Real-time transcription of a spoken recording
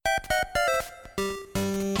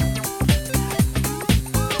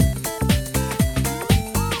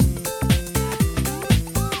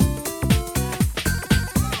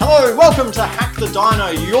Hello, welcome to Hack the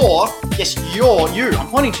Dino, you. I'm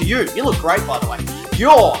pointing to you. You look great, by the way.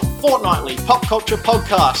 Your fortnightly pop culture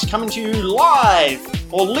podcast coming to you live,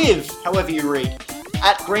 or live, however you read,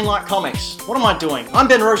 at Greenlight Comics. What am I doing? I'm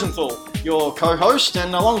Ben Rosenthal, your co-host,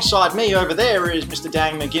 and alongside me over there is Mr.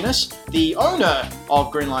 Dan McGuinness, the owner of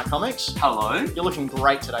Greenlight Comics. Hello. You're looking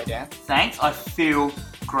great today, Dan. Thanks, I feel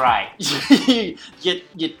great.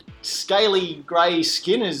 Your scaly grey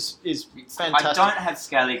skin is fantastic. I don't have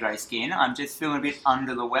scaly grey skin, I'm just feeling a bit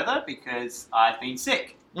under the weather because I've been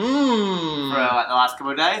sick for the last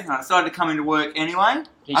couple of days, and I decided to come into work anyway. I'm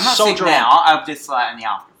not sick now, I'm just in the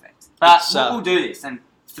after effects. But we'll do this, and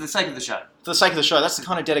for the sake of the show. For the sake of the show, that's the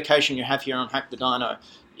kind of dedication you have here on Hack the Dino.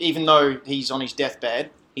 Even though he's on his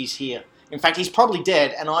deathbed, he's here. In fact, he's probably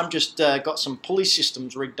dead, and I'm just got some pulley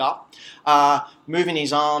systems rigged up, moving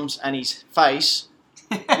his arms and his face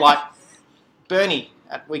like Bernie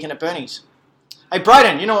at Weekend at Bernie's. Hey,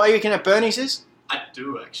 Brayden, you know what Weekend at Bernie's is? I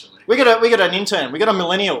do, actually. We got an intern. We got a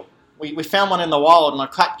millennial. We found one in the wild, and I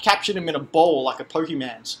captured him in a bowl like a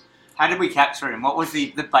Pokemon's. How did we capture him? What was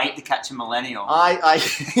the bait to catch a millennial?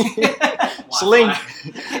 Celine.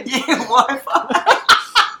 Yeah, Wi-Fi.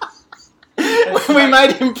 We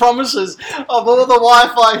made him promises of all the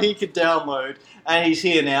Wi-Fi he could download, and he's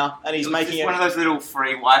here now, and he's making it. One of those little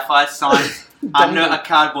free Wi-Fi signs under a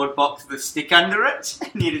cardboard box with a stick under it.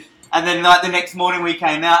 And then the next morning we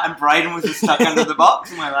came out and Brayden was just stuck under the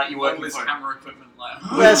box, and we're like, "You're working with for camera equipment."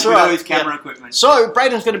 That's right. With all his camera equipment. So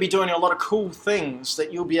Brayden's going to be doing a lot of cool things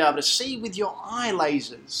that you'll be able to see with your eye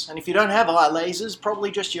lasers. And if you don't have eye lasers,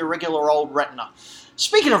 probably just your regular old retina.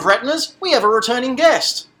 Speaking of retinas, we have a returning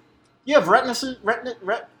guest. You have retinas?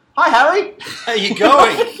 Hi, Harry. How you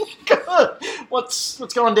going? Good. What's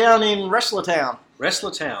going down in Wrestlertown?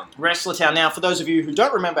 Wrestlertown. Now, for those of you who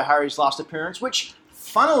don't remember Harry's last appearance, which,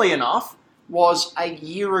 funnily enough, was a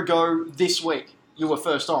year ago this week, you were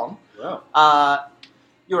first on. Wow.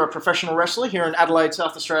 You're a professional wrestler here in Adelaide,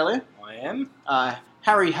 South Australia. I am.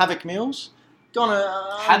 Harry Havoc Mills.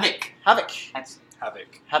 Havoc. That's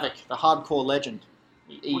Havoc. Havoc, the hardcore legend.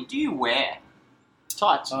 What do you wear?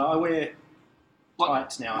 Tights. I wear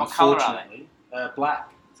tights now, what colour are unfortunately.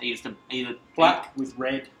 Black. So you used to either Black with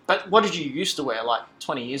red. But what did you used to wear, like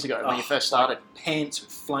 20 years ago when you first started? Like pants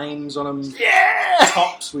with flames on them. Yeah!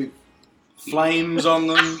 Tops with flames on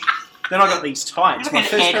them. Then I got these tights. You're My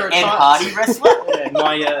first pair of Ed tights. Hardy wrestler?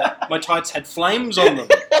 Yeah, my tights had flames on them.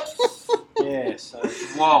 Yeah, so...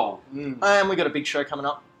 Whoa. And we got a big show coming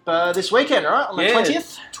up this weekend, right? On the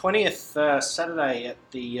 20th? 20th Saturday at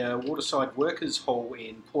the Waterside Workers Hall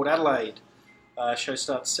in Port Adelaide. Show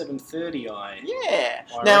starts 7:30, Yeah.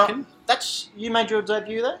 I Now, reckon. you made your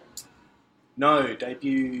debut there? No,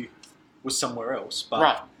 debut was somewhere else. But,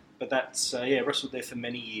 Right. But that's, wrestled there for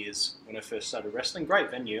many years when I first started wrestling.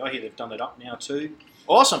 Great venue. I hear they've done it up now too.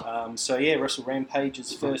 Awesome. Wrestle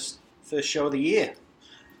Rampage's first show of the year.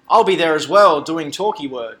 I'll be there as well doing talky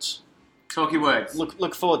words. Talky words.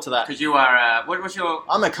 Look forward to that. Because you are, what was your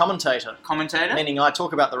I'm a commentator. commentator? Meaning I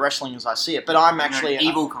talk about the wrestling as I see it, but I'm actually You're an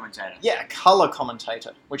evil commentator. a colour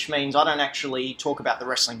commentator, which means I don't actually talk about the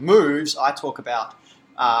wrestling moves, I talk about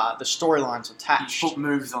the storylines attached. You put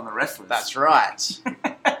moves on the wrestlers. That's right.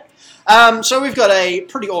 So we've got a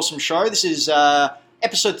pretty awesome show. This is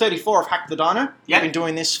episode 34 of Hack the Dino. Yep. We've been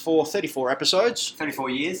doing this for 34 episodes. 34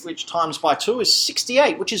 years. Which times by 2 is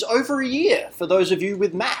 68, which is over a year for those of you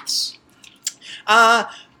with maths.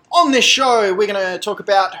 On this show, we're going to talk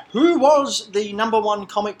about who was the #1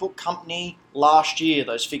 comic book company last year.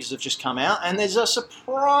 Those figures have just come out, and there's a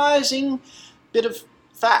surprising bit of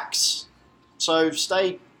facts. So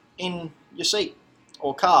stay in your seat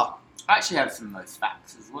or car. I actually have some of those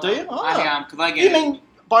facts as well. Do you? Oh. You mean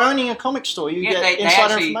by owning a comic store, you get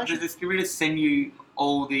insider information? The distributors send you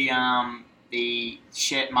all the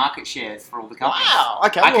market shares for all the companies. Wow.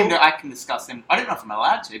 Okay. I can discuss them. I don't know if I'm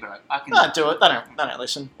allowed to, but I can. No, do it. They don't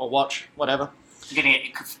listen or watch, whatever. I'm getting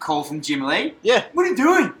a call from Jim Lee. Yeah. What are you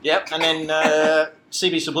doing? Yep. And then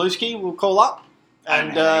CB Sabluski will call up,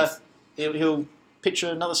 and he'll pitch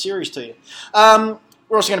another series to you.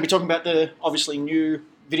 We're also going to be talking about the obviously new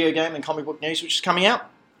video game and comic book news which is coming out.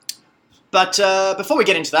 But before we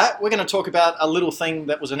get into that, we're going to talk about a little thing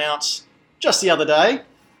that was announced just the other day.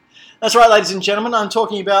 That's right, ladies and gentlemen, I'm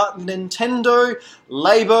talking about Nintendo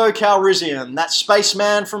Labo Calrissian. That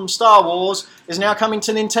spaceman from Star Wars is now coming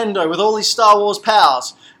to Nintendo with all his Star Wars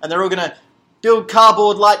pals. And they're all going to build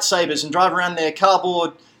cardboard lightsabers and drive around their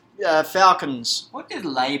cardboard Falcons. What does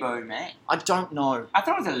Labo mean? I don't know. I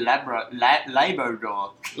thought it was a Labo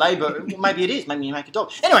dog. Labor, well, maybe it is. Maybe you make a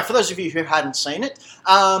dog. Anyway, for those of you who hadn't seen it,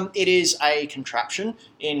 it is a contraption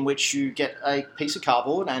in which you get a piece of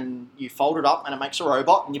cardboard and you fold it up and it makes a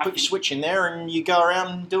robot and you put your switch in there and you go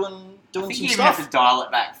around doing some you stuff. have to dial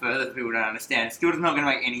it back further so people don't understand. It's still not going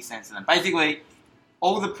to make any sense to them. Basically,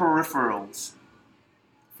 all the peripherals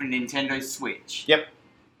for Nintendo Switch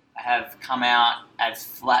have come out as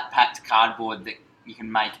flat-packed cardboard that you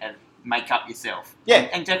can make up yourself. Yeah.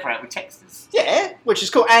 And decorate with textures. Yeah, which is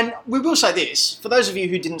cool. And we will say this, for those of you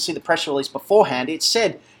who didn't see the press release beforehand, it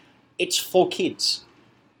said it's for kids.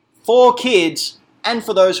 For kids and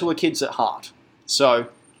for those who are kids at heart. So,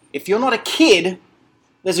 if you're not a kid,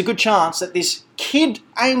 there's a good chance that this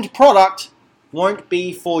kid-aimed product won't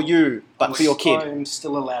be for you, but for your kid. I'm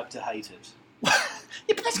still allowed to hate it.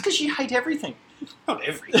 Yeah, but that's because you hate everything. Not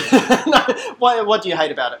everything. No, what do you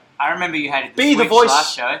hate about it? I remember you hated Be the Switch voice.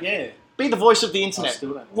 last show. Yeah. Be the voice of the internet. I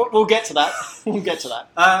still don't. We'll get to that. We'll get to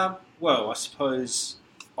that. Well, I suppose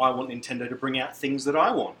I want Nintendo to bring out things that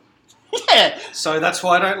I want. Yeah. So that's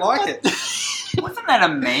why I don't like it. Wasn't that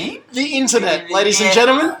a meme? The internet, ladies and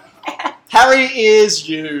gentlemen. Harry is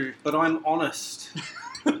you. But I'm honest.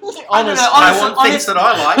 Honest. I want things that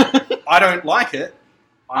I like. I don't like it.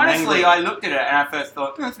 I'm Honestly, angry. I looked at it and I first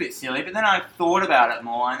thought, that's a bit silly, but then I thought about it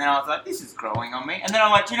more and then I was like, this is growing on me. And then I'm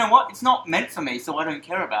like, you know what? It's not meant for me, so I don't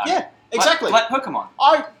care about it. Yeah, exactly. Like Pokemon.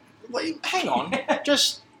 Hang on.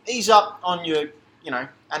 Just ease up on your,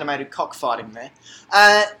 animated cockfighting there.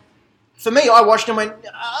 For me, I watched and went,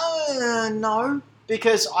 no.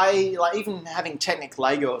 Because even having Technic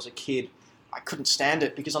Lego as a kid, I couldn't stand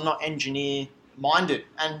it because I'm not engineer-minded.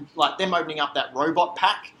 And, them opening up that robot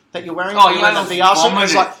pack that you're wearing on VR, so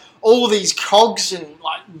there's all these cogs and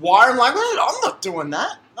wire. I'm like, I'm not doing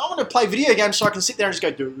that. I want to play video games so I can sit there and just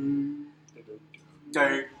go do.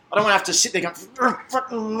 I don't want to have to sit there going,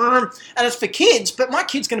 and it's for kids. But my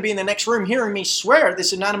kid's going to be in the next room hearing me swear at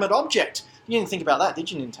this inanimate object. You didn't think about that,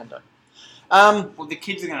 did you, Nintendo? Well, the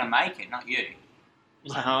kids are going to make it, not you.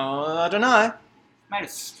 I don't know. Made a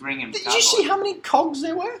string and. Did you see how many cogs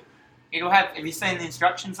there were? Have you seen the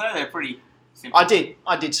instructions though? They're pretty simple.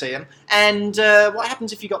 I did see them. And what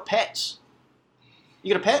happens if you got pets?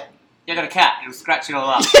 You got a pet? You got a cat. It'll scratch it all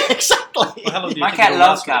up. Yeah, exactly. Well, how long do you My think cat it'll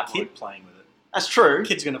loves last with a cardboard. kid playing with it? That's true. The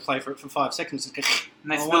kid's going to play for it for 5 seconds. And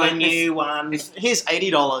they I spill want a it- new one. Here's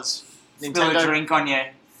 $80.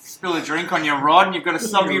 Spill a drink on your rod, and you've got a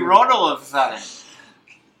soggy rod all of a sudden.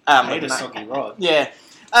 I hate a soggy rod. Yeah.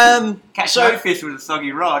 Catch no fish with a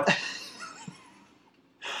soggy rod.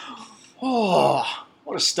 Oh,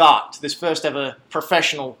 what a start to this first ever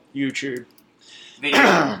professional YouTube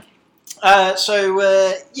Video.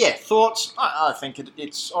 thoughts? I think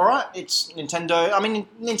it's all right. It's Nintendo. I mean,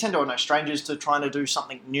 Nintendo are no strangers to trying to do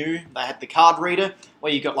something new. They had the card reader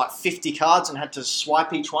where you got 50 cards and had to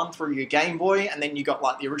swipe each one through your Game Boy, and then you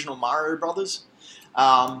got the original Mario Brothers.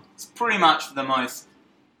 It's pretty much the most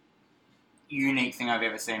unique thing I've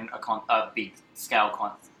ever seen a big scale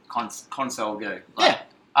console do.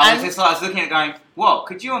 I was looking at it going, whoa,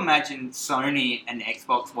 could you imagine Sony and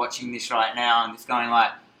Xbox watching this right now and just going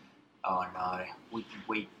oh no, we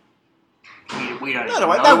don't know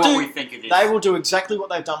what we think of this. They will do exactly what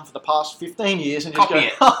they've done for the past 15 years and just Copy go,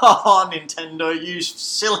 it. oh, Nintendo, you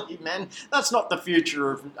silly man. That's not the future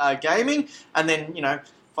of gaming. And then,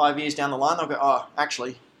 5 years down the line, they'll go, oh,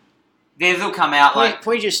 actually. Theirs will come out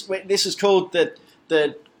this is called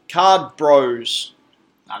the Card Bros.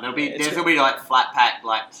 No, theirs will be flat pack,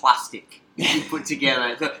 plastic you put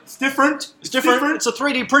together. It's different. It's different. It's a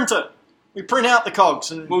 3D printer. We print out the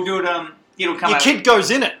cogs and we'll do it. It'll come. Your out. kid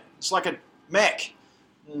goes in it. It's like a mech.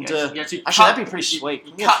 And, actually, that'd be pretty sweet.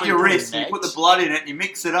 You cut your wrist. You put the blood in it. And you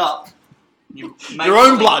mix it up. You make your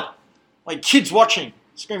own blood. Like kids watching,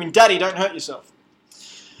 screaming, "Daddy, don't hurt yourself."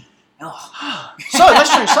 Oh. So let's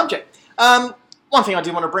change subject. One thing I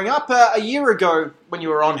did want to bring up, a year ago when you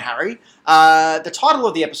were on, Harry, the title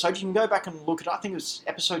of the episode, you can go back and look at it, I think it was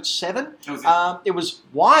episode 7. It was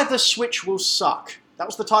Why the Switch Will Suck. That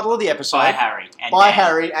was the title of the episode. By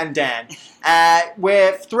Harry and Dan.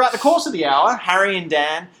 Where throughout the course of the hour, Harry and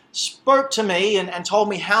Dan spoke to me and told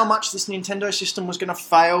me how much this Nintendo system was going to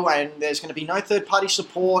fail and there's going to be no third-party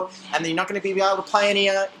support and you're not going to be able to play any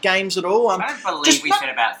games at all. I don't believe we said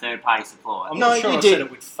about third-party support. I'm not sure I said it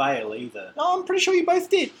would fail either. No, I'm pretty sure you both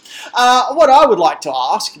did. What I would like to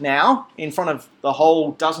ask now, in front of the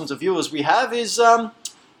whole dozens of viewers we have, is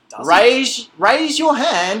raise your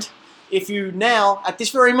hand if you now, at this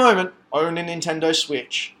very moment, own a Nintendo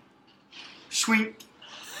Switch. Sweet.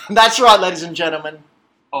 That's right, ladies and gentlemen.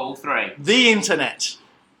 All three. The internet.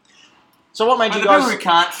 So what made you the guys... people who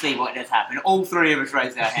can't see what just happened, all three of us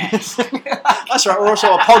raised our hands. That's right, we're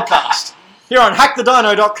also a podcast. Here on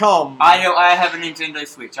hackthedino.com. I have a Nintendo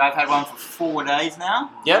Switch. I've had one for 4 days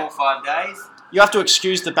now. Yep. 4 or 5 days. You have to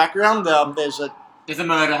excuse the background. There's a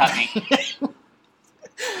murder happening.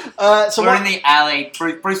 We're in the alley.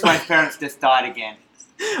 Bruce Wayne's parents just died again.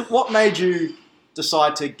 What made you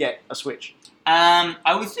decide to get a Switch?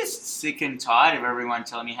 I was just sick and tired of everyone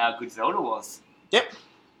telling me how good Zelda was. Yep,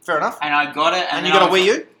 fair enough. And I got it. And you got a Wii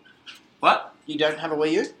U? What? You don't have a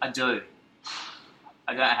Wii U? I do.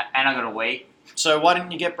 And I got a Wii. So why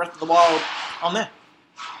didn't you get Breath of the Wild on there?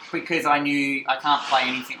 Because I knew I can't play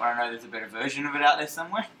anything where I know there's a better version of it out there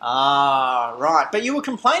somewhere. Ah, right. But you were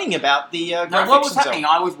complaining about the graphics. No, what was happening?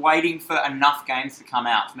 I was waiting for enough games to come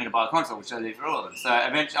out for me to buy a console, which I did for all of them. So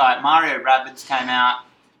eventually, Mario Rabbids came out,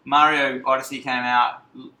 Mario Odyssey came out,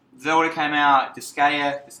 Zelda came out,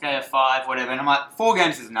 Disgaea 5, whatever. And I'm like, 4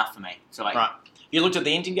 games is enough for me. So like, right. You looked at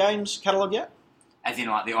the indie games catalogue yet? As in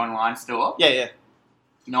like the online store? Yeah.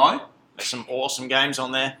 No? There's some awesome games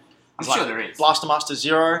on there. I'm sure there is. Blaster Master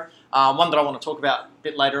Zero. One that I want to talk about a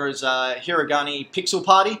bit later is Hiragani Pixel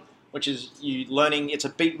Party, which is you learning. It's a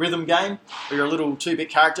beat rhythm game where you're a little 2-bit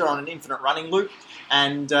character on an infinite running loop,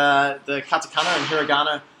 and the katakana and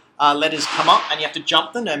hiragana letters come up, and you have to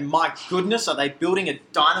jump them. And my goodness, are they building a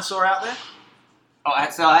dinosaur out there? Oh,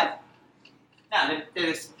 outside? No,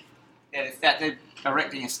 they're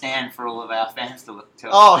erecting a stand for all of our fans to watch.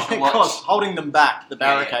 Oh, of course, holding them back, the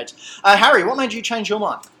barricades. Yeah. Harry, what made you change your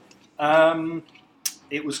mind?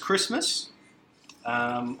 It was Christmas.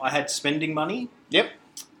 I had spending money. Yep.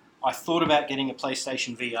 I thought about getting a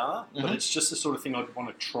PlayStation VR, but it's just the sort of thing I'd want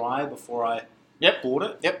to try before I bought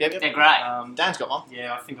it. Yep. They're great. Dan's got one.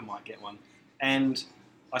 Yeah, I think I might get one. And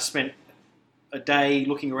I spent a day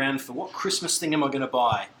looking around for what Christmas thing am I going to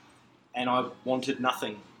buy? And I wanted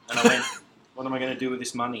nothing. And I went, what am I going to do with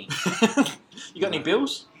this money? You got any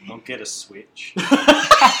bills? I'll get a Switch.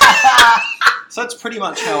 So that's pretty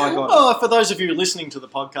much how I got it. Oh, for those of you listening to the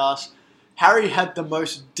podcast, Harry had the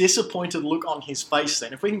most disappointed look on his face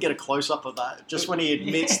then. If we can get a close-up of that, just when he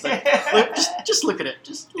admits that. Look, just look at it.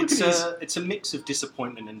 It's a mix of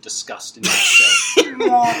disappointment and disgust in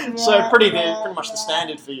itself. So pretty much the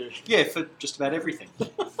standard for you. Yeah, for just about everything.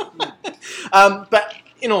 But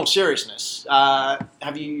in all seriousness,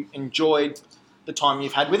 have you enjoyed the time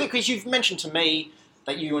you've had with it? Because you've mentioned to me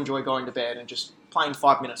that you enjoy going to bed and just playing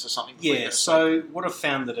 5 minutes or something. Yeah, so what I've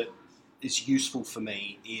found that it is useful for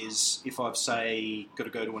me is if I've, say, got to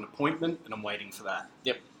go to an appointment and I'm waiting for that.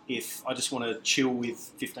 Yep. If I just want to chill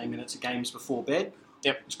with 15 minutes of games before bed,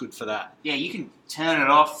 it's good for that. Yeah, you can turn it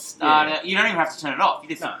off, start it. You don't even have to turn it off. You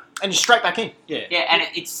just and you're straight back in. Yeah. Yeah, and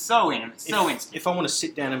it's so instant. If I want to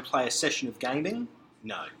sit down and play a session of gaming,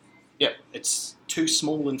 no. Yep. It's too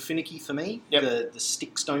small and finicky for me. Yep. The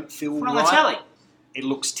sticks don't feel Put right. on the telly. It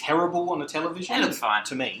looks terrible on a television. It looks fine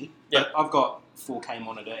to me. Yep. But I've got 4K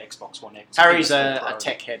monitor, Xbox One X. Harry's a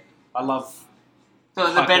tech head. I love... So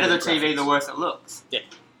the better the TV, the worse it looks. Yeah.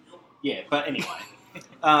 Yeah, but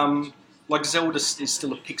anyway. Like Zelda is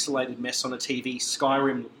still a pixelated mess on a TV.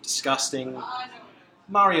 Skyrim looked disgusting.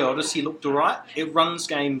 Mario Odyssey looked alright. It runs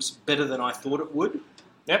games better than I thought it would.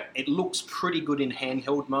 Yep. It looks pretty good in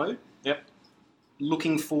handheld mode. Yep.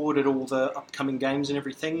 Looking forward at all the upcoming games and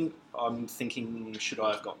everything, I'm thinking, should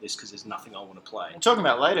I have got this because there's nothing I want to play. I'm talking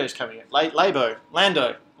about Lado's coming in. Lando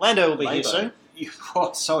will be here soon.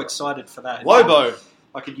 I'm so excited for that. Lobo.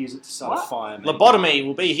 I could use it to start a fire. Maybe. Lobotomy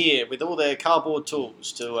will be here with all their cardboard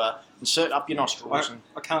tools to insert up your nostrils.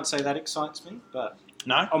 I can't say that excites me, but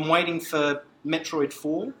no. I'm waiting for Metroid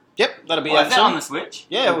 4. Yep, that'll be Is out that soon. on the Switch?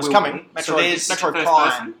 Yeah, it was coming. So Metroid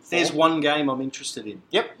Prime. There's one game I'm interested in.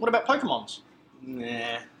 Yep. What about Pokemons?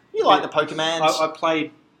 Nah. You like the Pokemans? I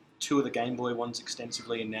played 2 of the Game Boy ones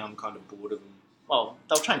extensively, and now I'm kind of bored of them. Well,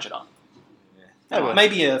 they'll change it up. Yeah.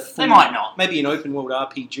 Maybe they might not. Maybe an open world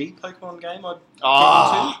RPG Pokemon game I'd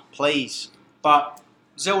get into. Please. But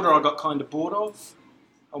Zelda I got kind of bored of.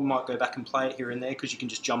 I might go back and play it here and there because you can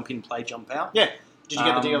just jump in, play, jump out. Yeah. Did you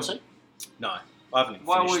get the DLC? No. I haven't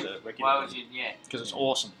finished the regular Why would you? Yeah. Because it's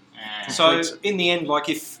awesome. So, in the end, like,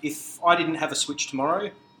 if I didn't have a Switch tomorrow,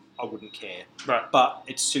 I wouldn't care. Right. But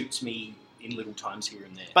it suits me in little times here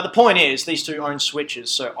and there. But the point is, these two own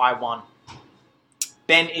Switches, so I won.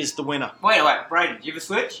 Ben is the winner. Wait, Brayden, do you have a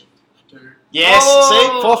Switch? I do. Yes,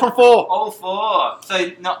 see? 4 from 4. All 4.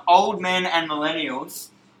 So, not old men and millennials.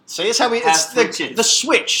 See, it's how we... Have It's the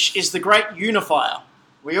Switch is the great unifier.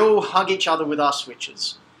 We all hug each other with our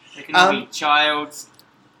Switches. They can all be childs.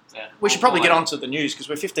 We should probably get on to the news because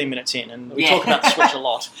we're 15 minutes in and we talk about the Switch a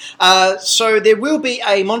lot. So there will be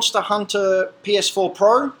a Monster Hunter PS4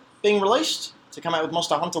 Pro being released to come out with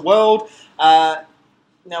Monster Hunter World.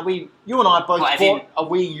 Now, you and I both bought a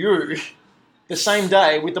Wii U the same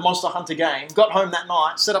day with the Monster Hunter game, got home that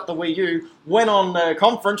night, set up the Wii U, went on the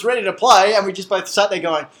conference, ready to play, and we just both sat there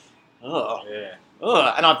going, ugh. Yeah.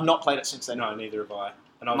 Ugh. And I've not played it since then. No, neither have I.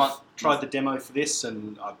 And I've tried the demo for this,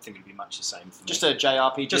 and I think it'd be much the same for me. Just a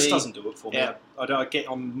JRPG. Just doesn't do it for me. Yeah.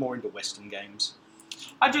 I'm more into Western games.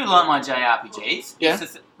 I do like my JRPGs. Yeah.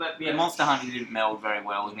 But Monster Hunter didn't meld very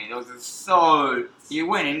well with me. It was so... You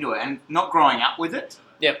went into it, and not growing up with it.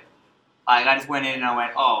 Yep. I just went in and I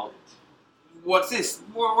went, oh, what's this?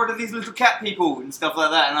 What are these little cat people? And stuff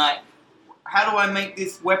like that. And how do I make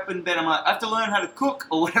this weapon better? I'm like, I have to learn how to cook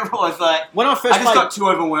or whatever it was. Like, I just got too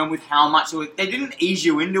overwhelmed with how much it was. They didn't ease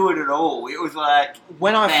you into it at all. It was like...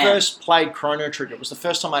 When I first played Chrono Trigger, it was the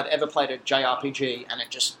first time I'd ever played a JRPG, and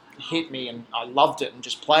it just hit me, and I loved it and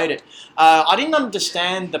just played it. I didn't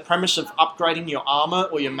understand the premise of upgrading your armor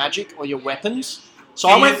or your magic or your weapons. So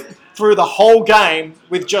I went through the whole game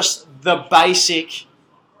with just the basic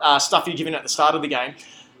stuff you're given at the start of the game.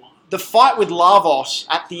 The fight with Lavos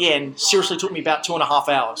at the end seriously took me about 2.5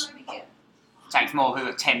 hours. Takes more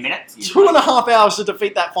than 10 minutes. 2.5 hours to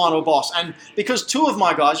defeat that final boss. And because two of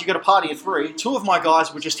my guys, you got a party of 3, two of my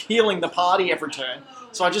guys were just healing the party every turn.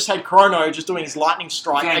 So I just had Chrono just doing his lightning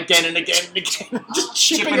strike again and again and again, just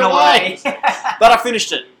chipping away. But I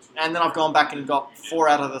finished it. And then I've gone back and got 4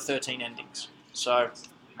 out of the 13 endings. So...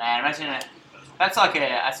 Man, imagine it. That's like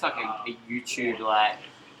a YouTube, like,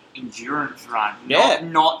 endurance run. Yeah.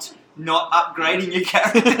 Not upgrading your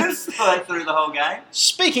characters through the whole game.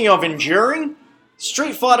 Speaking of enduring,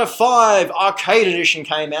 Street Fighter V Arcade Edition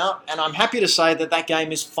came out, and I'm happy to say that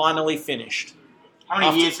game is finally finished. How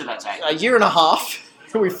many years did that take? A year and a half.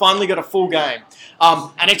 We finally got a full game.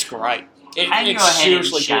 And it's great. Hang your head in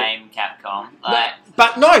shame, Capcom.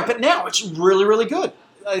 But now it's really, really good.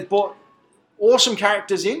 They've brought awesome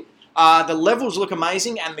characters in. The levels look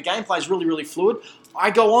amazing, and the gameplay is really, really fluid. I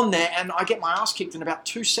go on there, and I get my ass kicked in about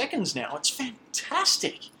 2 seconds now. It's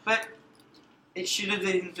fantastic. But it should have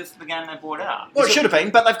been just the game they brought out. Well, it should have been,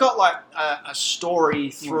 but they've got like a story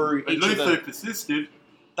through each of the... persisted.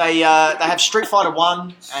 They have Street Fighter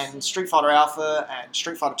 1 and Street Fighter Alpha and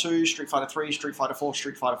Street Fighter 2, Street Fighter 3, Street Fighter 4,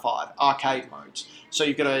 Street Fighter 5 arcade modes. So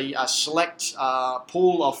you've got a select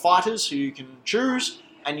pool of fighters who you can choose,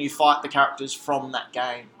 and you fight the characters from that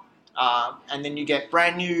game. And then you get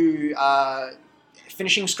brand new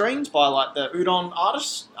finishing screens by like the Udon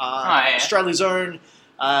artists, Australia's own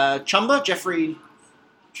Chumba, Jeffrey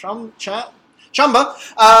Chumba.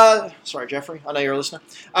 Sorry, Jeffrey, I know you're a listener.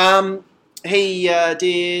 He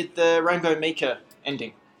did the Rainbow Mika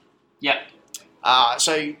ending. Yep.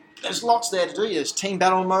 So there's lots there to do. There's team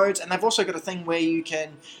battle modes, and they've also got a thing where you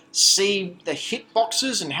can see the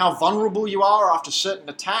hitboxes and how vulnerable you are after certain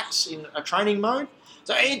attacks in a training mode.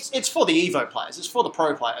 So it's for the Evo players. It's for the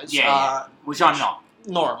pro players. Which I'm not.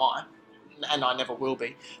 Nor am I, and I never will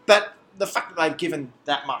be. But the fact that they've given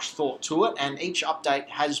that much thought to it, and each update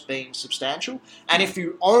has been substantial. And if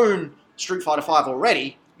you own Street Fighter V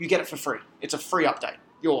already, you get it for free. It's a free update.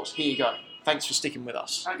 Yours. Here you go. Thanks for sticking with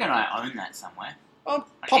us. I reckon I own that somewhere. Oh,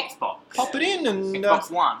 Xbox. Pop it in and... Xbox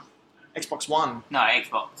One. Xbox One. No,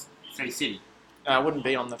 Xbox 360. Wouldn't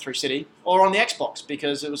be on the 360 or on the Xbox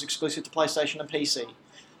because it was exclusive to PlayStation and PC.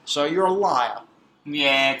 So you're a liar.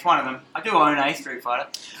 Yeah, it's one of them. I do own a Street Fighter.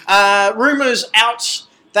 Rumours out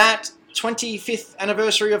that 25th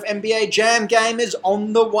anniversary of NBA Jam game is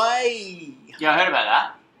on the way. Yeah, I heard about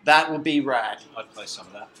that. That would be rad. I'd play some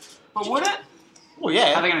of that. But would it? Well,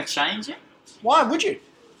 yeah. Are they going to change it? Why would you?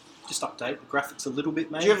 Just update the graphics a little bit,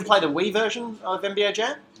 maybe. Did you ever play the Wii version of NBA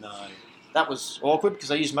Jam? No. That was awkward because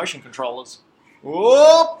they used motion controllers.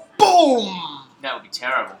 Oh, boom! That would be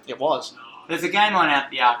terrible. It was. There's a game on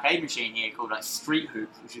the arcade machine here called like Street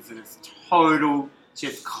Hoops, which is this total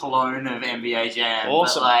just clone of NBA Jam.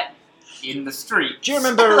 Awesome. But, like, in the street. Do you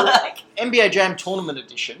remember NBA Jam Tournament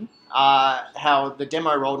Edition? How the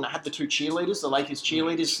demo rolled and it had the 2 cheerleaders, the Lakers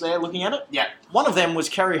cheerleaders there looking at it? Yeah. One of them was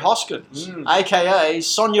Kerry Hoskins, a.k.a.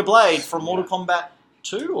 Sonya Blade from Mortal Kombat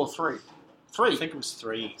 2 or 3? 3. I think it was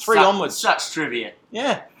 3. 3 onwards. Such trivia.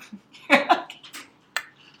 Yeah.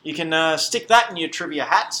 You can stick that in your trivia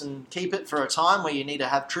hats and keep it for a time where you need to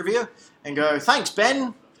have trivia and go, thanks,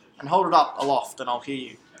 Ben, and hold it up aloft and I'll hear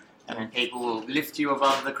you. And people will lift you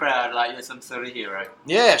above the crowd like you're some sort of hero.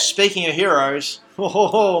 Yeah, speaking of heroes,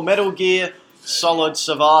 Metal Gear Solid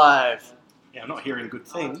Survive. Yeah, I'm not hearing good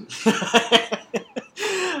things.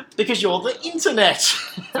 Because you're the internet.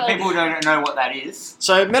 For people who don't know what that is.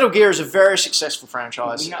 So Metal Gear is a very successful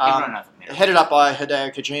franchise. Everyone knows Metal Gear. Headed up by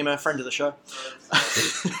Hideo Kojima, friend of the show.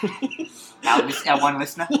 Our one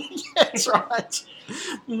listener. That's right.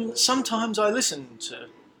 Sometimes I listen to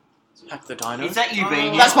Hack the Dino. Is that you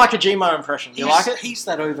being? That's my Kojima impression. You like it? He's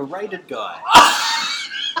that overrated guy.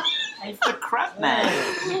 He's the crap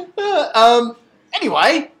man.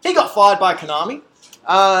 Anyway, he got fired by Konami.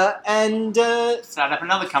 And Start up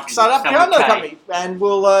another company. And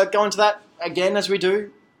we'll go into that again as we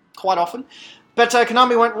do quite often. But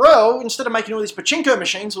Konami went, well, instead of making all these pachinko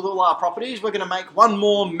machines with all our properties, we're going to make one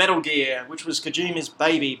more Metal Gear, which was Kojima's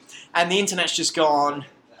baby. And the internet's just gone,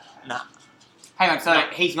 nah. Hang on, so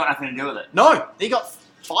he's got nothing to do with it? No, he got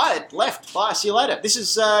fired, left, bye, see you later. This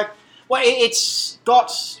is, it's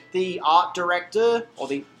got the art director, or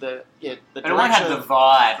the But director. it won't have the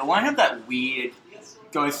vibe. It won't have that weird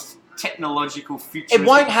ghost technological futuristic It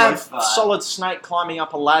won't have vibe. Solid Snake climbing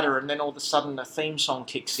up a ladder and then all of a sudden a theme song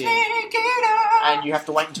kicks in. And you have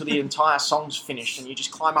to wait until the entire song's finished and you just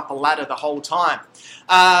climb up a ladder the whole time.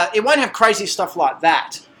 It won't have crazy stuff like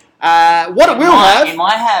that. It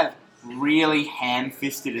might have really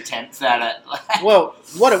ham-fisted attempts at it. Well,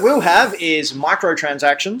 what it will have is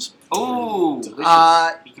microtransactions. Ooh, delicious.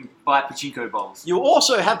 You can buy pachinko bowls. You'll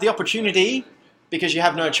also have the opportunity, because you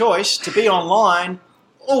have no choice, to be online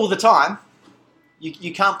all the time.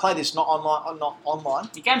 You can't play this not online.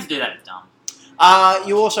 The games do that are dumb.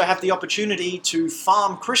 You also have the opportunity to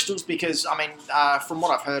farm crystals because, from what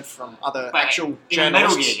I've heard from other actual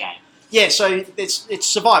journalists... Metal Gear game. Yeah, so it's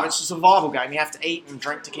survival. It's a survival game. You have to eat and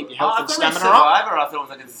drink to keep your health and stamina up. Survivor, I thought it was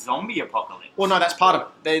like a zombie apocalypse. Well, no, that's part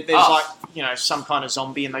of it. There's some kind of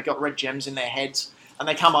zombie and they've got red gems in their heads and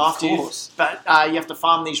they come after you. But you have to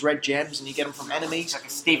farm these red gems and you get them from enemies. It's like a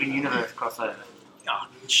Steven Universe crossover. Oh,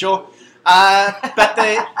 sure. But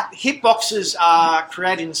the hitboxes are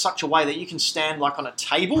created in such a way that you can stand like on a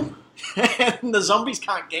table and the zombies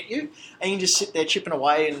can't get you and you just sit there chipping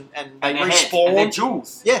away and they respawn. And their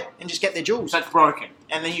jewels. Yeah, and just get their jewels. So it's broken.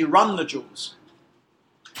 And then you run the jewels.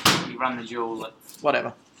 You run the jewel.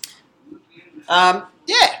 Whatever.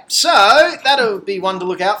 So that'll be one to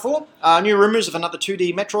look out for. New rumours of another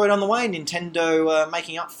 2D Metroid on the way. Nintendo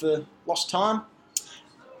making up for lost time.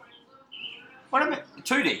 What about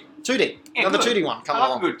 2D? 2D. Yeah, another good. 2D one coming I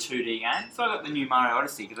love along. a good 2D game. So I got the new Mario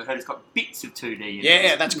Odyssey because I heard it's got bits of 2D in it.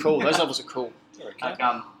 Yeah, that's cool. Those levels are cool. Like,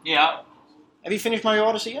 yeah. Have you finished Mario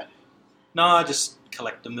Odyssey yet? No, I just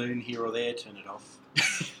collect the moon here or there, turn it off.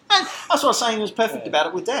 That's what I was saying was perfect about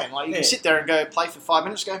it with Dan. Like you can sit there and go play for 5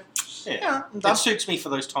 minutes, go, I'm done. It suits me for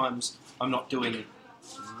those times I'm not doing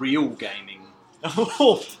real gaming.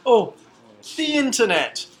 the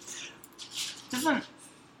internet.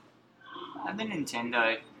 Have the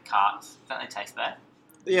Nintendo carts, don't they taste bad?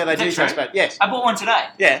 Yeah, they do taste bad. Yes. I bought one today.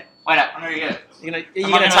 Yeah. Wait up, I'm going to get it. You're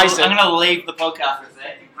going to taste it. I'm going to leave the podcast for a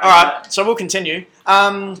sec. Alright, so we'll continue.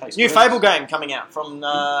 New Fable game coming out for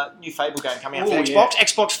Xbox.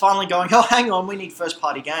 Xbox finally going, oh, hang on, we need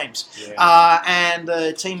first-party games. Yeah. And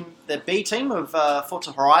the B team of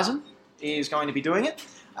Forza Horizon is going to be doing it.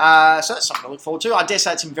 So that's something to look forward to. I dare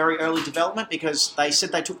say it's in very early development because they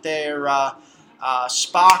said they took their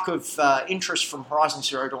spark of interest from Horizon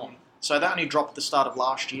Zero Dawn. So they only dropped the start of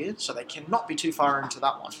last year, so they cannot be too far into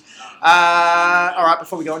that one. Alright,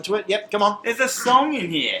 before we go into it, yep, come on. There's a song in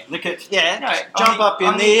here. Look at... Yeah, no, jump up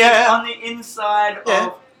in the air. On the inside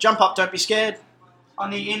of... Jump up, don't be scared. On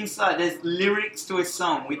the inside, there's lyrics to a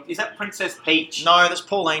song. Is that Princess Peach? No, that's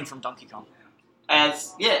Pauline from Donkey Kong. And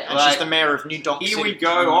she's the mayor of New Donk City. Here we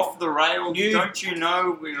go, off the rails. Don't you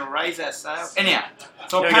know we're going to raise our sails? Anyhow,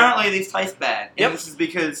 so apparently these taste bad. Yep. And this is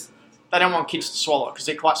because... They don't want kids to swallow it because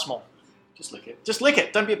they're quite small. Just lick it. Just lick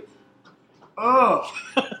it. Don't be... Oh.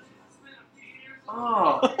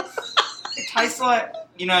 It tastes like,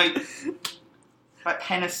 like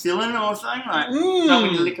penicillin or something. Like,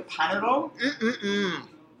 when you lick a Panadol. I'm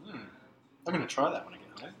going to try that when I get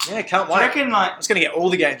home. Yeah, can't wait. I reckon, it's going to get all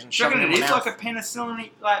the games and shove them in my mouth. It is like a penicillin,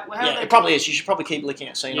 it probably is. You should probably keep licking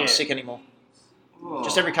it so you're not sick anymore. Oh.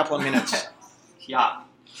 Just every couple of minutes. Yeah.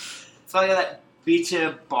 It's like that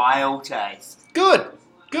bitter bile taste. Good.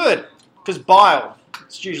 Because bile,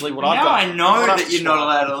 it's usually what I've got. Now I know that you're not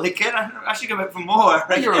allowed to lick it. I should go back for more.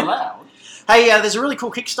 You're allowed. Hey, there's a really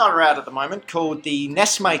cool Kickstarter out at the moment called the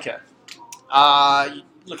NES Maker. You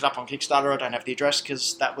look it up on Kickstarter. I don't have the address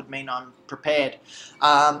because that would mean I'm prepared.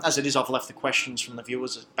 As it is, I've left the questions from the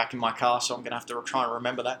viewers back in my car, so I'm going to have to try and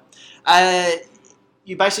remember that.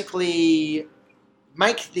 You basically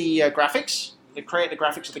make the graphics, create the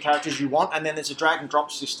graphics of the characters you want, and then there's a drag and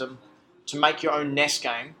drop system to make your own NES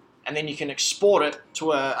game. And then you can export it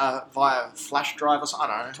to via flash drive or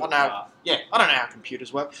something. I don't know. I don't know how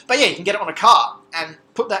computers work. But yeah, you can get it on a cart and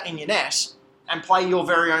put that in your NES and play your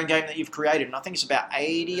very own game that you've created. And I think it's about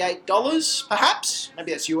 $88, perhaps.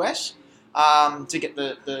 Maybe that's US, to get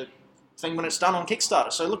the thing when it's done on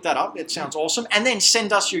Kickstarter. So look that up. It sounds awesome. And then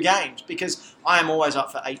send us your games, because I am always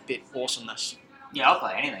up for 8-bit awesomeness. Yeah, I'll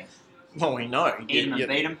play anything. Well, we know. Eat 'em and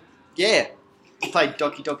beat 'em. Yeah. I played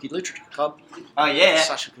Doki Doki Literature Club. Oh, yeah.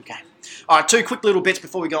 Such a good game. All right, 2 quick little bits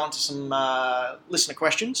before we go on to some listener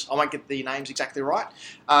questions. I won't get the names exactly right.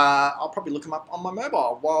 I'll probably look them up on my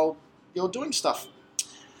mobile while you're doing stuff.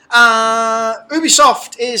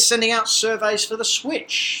 Ubisoft is sending out surveys for the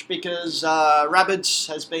Switch because Rabbids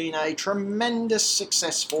has been a tremendous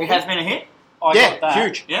success for them. It has been a hit? I got that.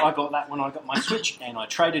 Huge. Yeah. I got that when I got my Switch, and I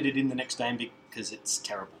traded it in the next game because it's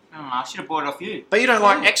terrible. Oh, I should have bought it off you. But you don't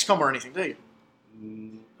like XCOM or anything, do you?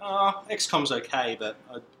 XCOM's okay, but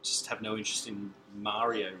I just have no interest in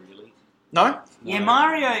Mario, really. No? Yeah,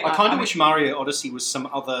 Mario... I kind of wish Mario Odyssey was some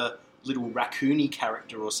other little raccoony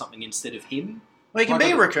character or something instead of him. Well, you can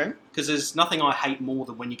be a raccoon. Because there's nothing I hate more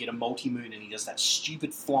than when you get a multi-moon and he does that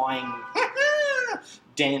stupid flying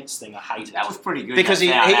dance thing. I hate it. That was pretty good. Because he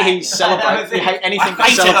celebrates. You hate anything that I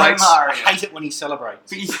hate celebrates. I hate it when he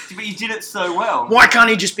celebrates. But he did it so well. Why can't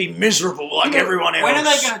he just be miserable like everyone else? When are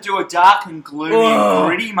they going to do a dark and gloomy and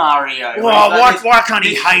gritty Mario? Why can't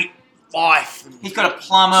he hate life? He's got a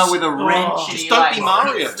plumber with a wrench. And Just he, don't be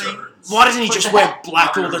Mario. Why doesn't he just wear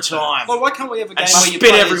black all the time? Well, why can't we have a game And where you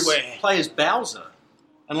spit everywhere? play as Bowser?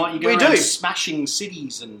 And like you go We around do. smashing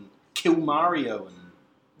cities and kill Mario and...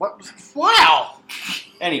 What? Wow!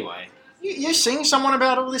 Anyway. You seeing someone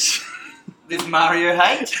about all this? This Mario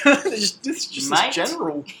hate? It's just this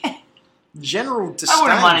general disdain. I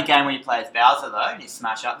wouldn't mind a game where you play as Bowser, though, and you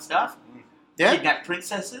smash up stuff. Yeah? Kidnap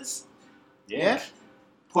princesses. Yeah. Put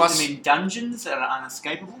Plus, them in dungeons that are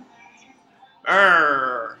unescapable.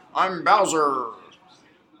 I'm Bowser.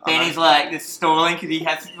 Then he's like just stalling because he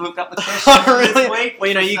has to look up the questions Really? this week. Well,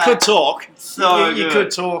 you It's could talk. So you good.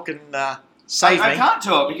 could talk and save me. I can't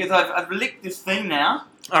talk because I've licked this thing now,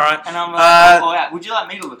 All right. and I'm like, oh, yeah. Would you like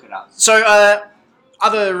me to look it up? So,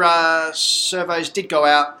 other surveys did go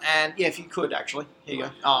out, and yeah, if you could, actually. Here you go.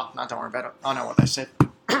 Oh, no, don't worry about it. I know what they said.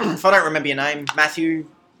 If I don't remember your name, Matthew,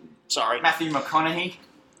 sorry. Matthew McConaughey.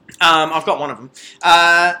 I've got one of them.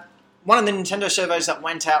 One of the Nintendo surveys that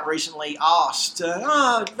went out recently asked,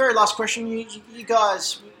 very last question, you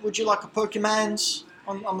guys, would you like a Pokemans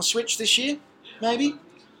on the Switch this year? Maybe?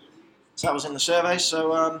 So that was in the survey,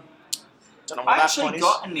 so don't know what I that actually point is.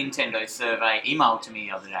 got a Nintendo survey emailed to me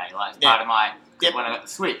the other day, like as Yeah. part of my Yep. when I got the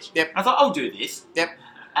Switch. Yep. And I thought I'll do this. Yep.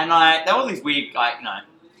 And there were all these weird,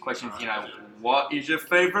 questions. What is your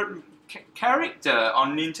favorite character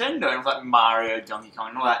on Nintendo? And it was like Mario, Donkey Kong,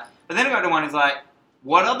 and all that. But then I got to one is like,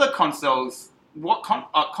 what other consoles? What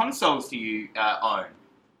consoles do you own?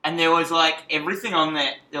 And there was like everything on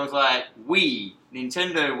there. There was like Wii,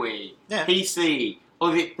 Nintendo Wii, Yeah. PC.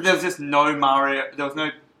 But there was just no Mario. There was no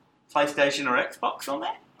PlayStation or Xbox on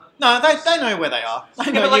there. No, they know where they are.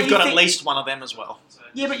 They know but, like, you've you got at think- least one of them as well.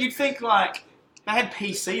 Yeah, but you'd think like they had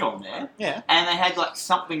PC on there. Yeah. And they had like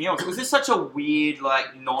something else. It was just such a weird,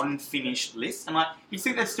 like non-finished list. And like you'd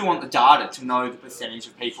think they'd still want the data to know the percentage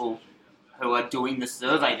of people who are doing the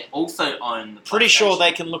survey that also own the Pretty sure PlayStation.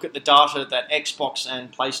 they can look at the data that Xbox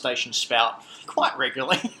and PlayStation spout quite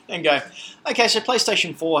regularly and go, okay, so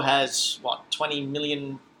PlayStation 4 has, 20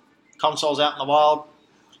 million consoles out in the wild?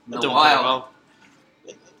 They're In the doing pretty wild. well.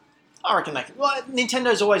 I reckon they can. Well,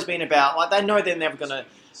 Nintendo's always been about, they know they're never going to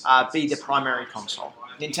be the primary console.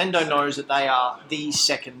 Nintendo knows that they are the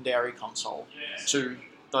secondary console to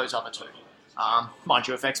those other two. Mind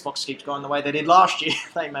you, if Xbox keeps going the way they did last year,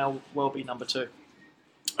 they may well be number 2.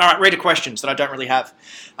 All right, reader questions that I don't really have.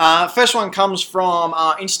 First one comes from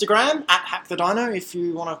Instagram, @HackTheDino, if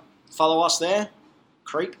you want to follow us there.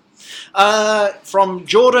 Creep. From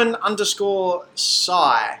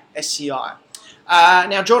Jordan_Sci, SCI.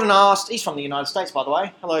 Now, Jordan asked, he's from the United States, by the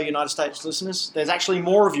way. Hello, United States listeners. There's actually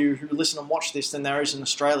more of you who listen and watch this than there is in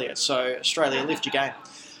Australia. So, Australia, lift your game.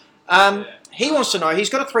 He wants to know,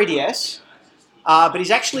 he's got a 3DS, but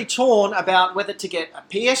he's actually torn about whether to get a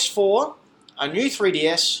PS4, a new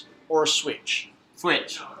 3DS, or a Switch.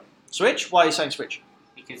 Switch. Switch? Why are you saying Switch?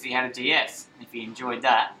 Because he had a DS. If he enjoyed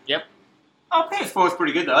that. Yep. Oh, PS4 is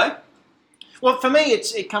pretty good though. Well, for me,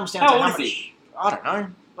 it comes down How to old how is much. he? I don't know.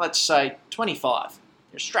 Let's say 25.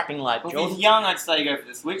 You're a strapping lad, Well, if Jordan. he's young, I'd say go for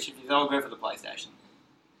the Switch. If he's old, go for the PlayStation.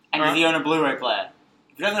 And does he own a Blu-ray player?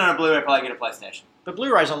 If he doesn't own a Blu-ray player, get a PlayStation. But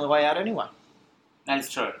Blu-ray's on the way out anyway. That is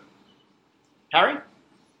true. Harry?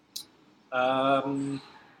 I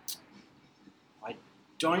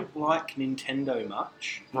don't like Nintendo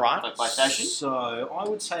much. Right. Like PlayStation? So I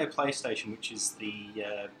would say a PlayStation, which is the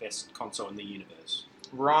best console in the universe.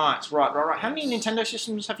 Right. How many Nintendo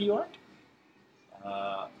systems have you owned?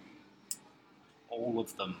 All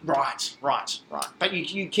of them. Right. But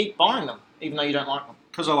you keep buying them, even though you don't like them.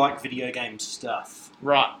 Because I like video game stuff.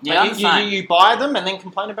 Right. Yeah, But you buy them and then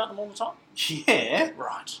complain about them all the time? Yeah.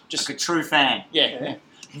 Right. Just a true fan. Yeah.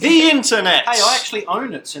 The internet! Hey, I actually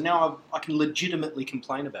own it, so now I can legitimately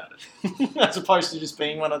complain about it. As opposed to just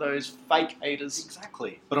being one of those fake haters.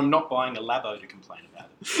 Exactly. But I'm not buying a Labo to complain about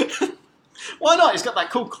it. Why not? He's got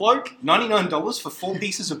that cool cloak. $99 for 4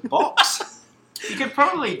 pieces of box? You could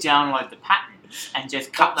probably download the patterns and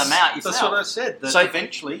just cut them out yourself. That's what I said. That So-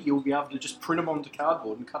 eventually you'll be able to just print them onto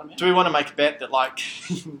cardboard and cut them out. Do we want to make a bet that, like,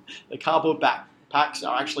 the cardboard backpacks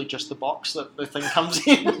are actually just the box that the thing comes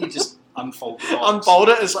in? You just unfold the box. Unfold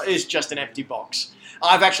it is just an empty box.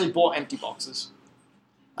 I've actually bought empty boxes.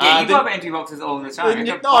 Yeah, you buy empty boxes all the time.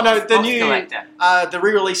 the Box new collector. the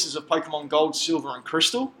re-releases of Pokemon Gold, Silver, and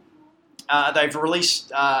Crystal. They've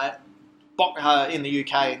released in the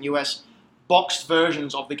UK and US boxed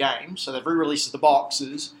versions of the game, so they've re-released the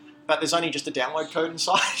boxes, but there's only just a download code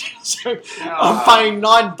inside. So I'm paying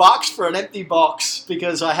 $9 for an empty box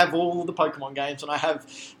because I have all the Pokemon games and I have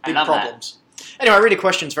big problems. Anyway, read the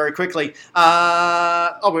questions very quickly.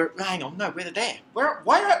 Hang on, no, we're there. Where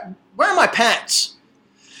are my pants?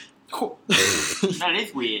 Cool. That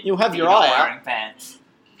is weird. You'll have your You're not eye out. wearing pants.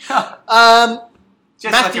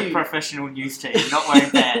 Just Matthew. like a professional news team, not wearing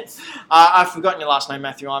pants. I've forgotten your last name,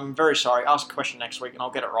 Matthew. I'm very sorry. Ask a question next week and I'll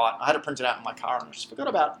get it right. I had it printed out in my car and I just forgot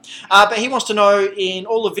about it. But he wants to know, in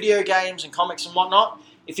all the video games and comics and whatnot,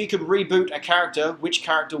 if you could reboot a character, which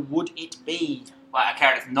character would it be? Like a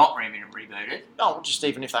character's not rebooted. Oh, just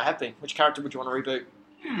even if they have been. Which character would you want to reboot?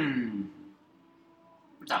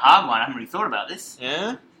 It's a hard one. I haven't really thought about this.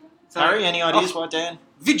 Yeah? So, Harry, any ideas? Why, Dan?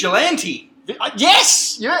 Vigilante!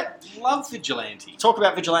 Yes! Yeah. Love Vigilante. Talk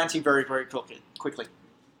about Vigilante very, very quickly.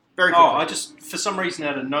 Very quickly. Oh, I just, for some reason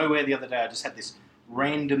out of nowhere the other day, I just had this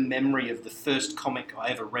random memory of the first comic I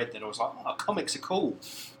ever read that I was like, oh, comics are cool.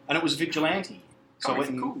 And it was Vigilante. So I went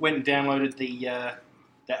and downloaded the,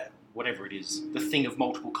 whatever it is, the thing of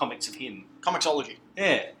multiple comics of him. Comixology.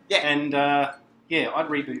 Yeah. Yeah. And, I'd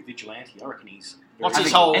reboot Vigilante. I reckon he's... What's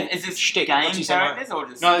his whole Is this shtick? game What's his characters or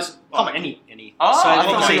just... No, it's Comic. any. Oh, so I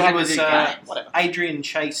thought obviously you he had was to do games. Whatever. Adrian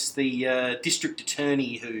Chase, the district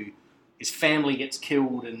attorney who his family gets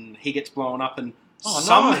killed and he gets blown up and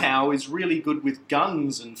somehow is really good with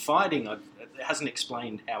guns and fighting. It hasn't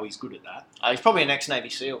explained how he's good at that. He's probably an ex-Navy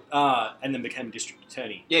SEAL. And then became a district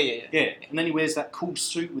attorney. Yeah. Yeah, and then he wears that cool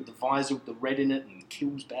suit with the visor with the red in it and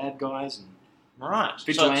kills bad guys and Right.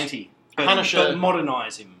 Vigilante. So but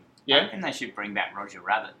modernise him. I reckon they should bring back Roger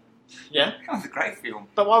Rabbit. Yeah. That was a great film.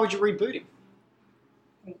 But why would you reboot him?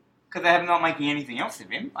 Because they're not making anything else of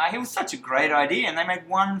him. He was such a great idea, and they made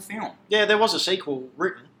one film. Yeah, there was a sequel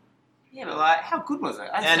written. Yeah, but how good was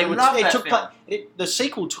it? The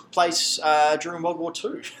sequel took place during World War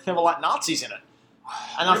II. There were Nazis in it,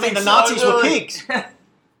 and I think the so Nazis were good. pigs.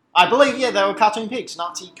 I believe, they were cartoon pigs,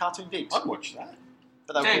 Nazi cartoon pigs. I'd watch that.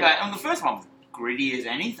 But they were the first one was gritty as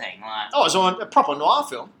anything. it was a proper noir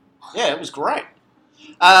film. Yeah, it was great.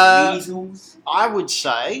 Weasels. I would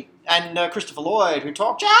say, and Christopher Lloyd, who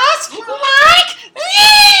talked just like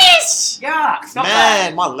this. Yuck! Stop that.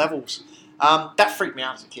 Man, my levels. That freaked me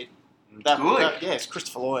out as a kid. Good. It's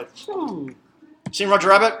Christopher Lloyd. Seen Roger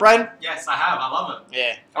Rabbit, Braden? Yes, I have. I love it.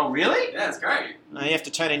 Yeah. Oh, really? Yeah, it's great. You have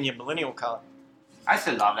to turn in your millennial card. I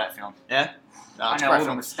still love that film. Yeah? No, I it's a know great all the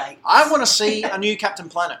film. mistakes. I want to see a new Captain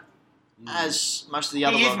Planet, as most of the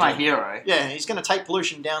other He is ones my do. hero. Yeah, he's going to take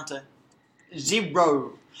pollution down to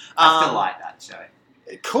zero. I still like that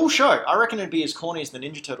show. Cool show. I reckon it'd be as corny as the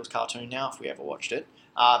Ninja Turtles cartoon now if we ever watched it,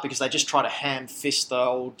 because they just try to ham-fist the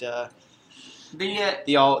old don't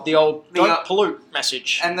pollute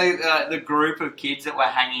message. And the group of kids that were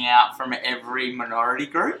hanging out from every minority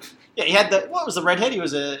group. Yeah, he had what was the redhead? He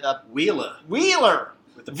was a Wheeler.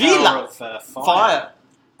 With The Vila. power of Fire.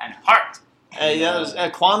 And Heart.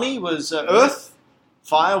 Kwame was earth,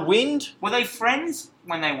 fire, wind. Were they friends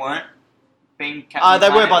when they weren't being Captain They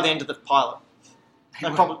were Planet? by the end of the pilot. They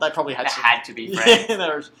probably had They some. had to be friends. Yeah,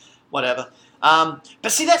 there was whatever. But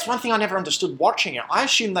see, that's one thing I never understood watching it. I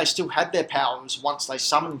assumed they still had their powers once they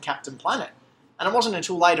summoned Captain Planet. And it wasn't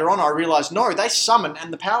until later on I realised, no, they summon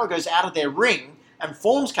and the power goes out of their ring and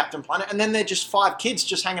forms Captain Planet, and then they're just 5 kids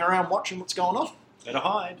just hanging around watching what's going on. Better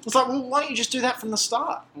hide. It's like, well, why don't you just do that from the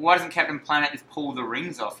start? Why doesn't Captain Planet just pull the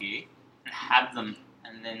rings off you and have them,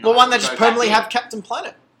 and then? Well, why don't they go just back permanently in? have Captain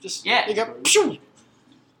Planet? Just, Yeah. you go, pshoo.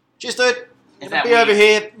 Cheers, dude. I'll be over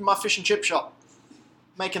here in my fish and chip shop,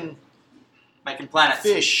 making planets.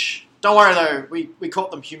 Fish. Don't worry though, we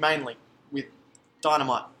caught them humanely with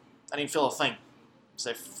dynamite. They didn't feel a thing. So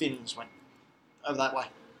their fins went over that way.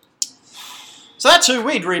 So that's who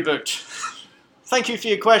we'd reboot. Thank you for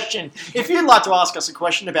your question. If you'd like to ask us a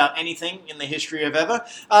question about anything in the history of ever,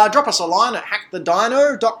 drop us a line at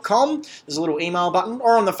hackthedino.com. There's a little email button,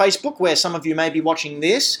 or on the Facebook where some of you may be watching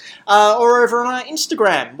this, or over on our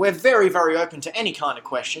Instagram. We're very, very open to any kind of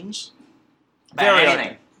questions. Very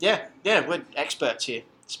open. Yeah, we're experts here,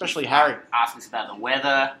 especially Harry. Ask us about the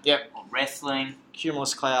weather, Yep. or wrestling,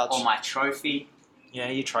 Cumulus clouds. or my trophy. Yeah,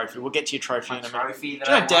 your trophy. We'll get to your trophy in a minute. Trophy that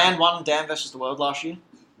Do you know I Dan won Dan versus the World last year?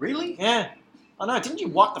 Really? Yeah. I know. Didn't you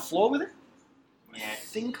wipe the floor with it? Yeah. I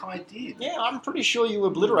think I did. Yeah, I'm pretty sure you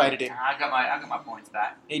obliterated him. I got my points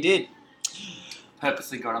back. He did.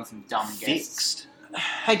 Purposely got on some dumb guests. Fixed.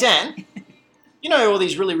 Hey, Dan, you know all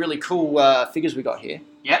these really, really cool figures we got here?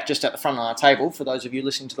 Yep. Just at the front of our table. For those of you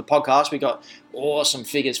listening to the podcast, we got awesome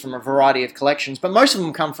figures from a variety of collections, but most of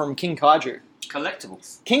them come from King Kaiju.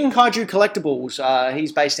 Collectibles. King Kaiju Collectibles.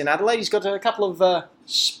 He's based in Adelaide. He's got a couple of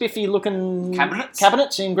spiffy-looking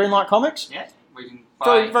cabinets in Greenlight Comics. Yeah. We can buy.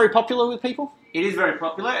 Very, very popular with people. It is very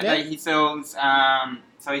popular. Yeah. He sells.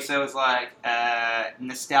 So he sells like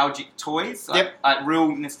nostalgic toys, like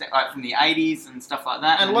real like from the 80s and stuff like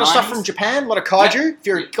that. And a lot of stuff from Japan, a lot of kaiju. Yep. If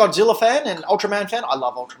you're a Godzilla fan and Ultraman fan, I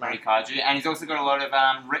love Ultraman. Very kaiju. And he's also got a lot of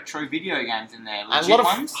retro video games in there. And Legit a lot of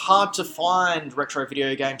ones. hard to find retro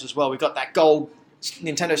video games as well. We've got that gold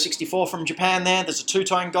Nintendo 64 from Japan there. There's a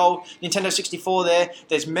two-tone gold Nintendo 64 there.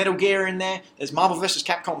 There's Metal Gear in there. There's Marvel vs.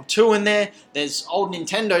 Capcom 2 in there. There's old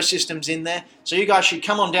Nintendo systems in there. So you guys should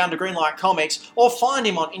come on down to Greenlight Comics or find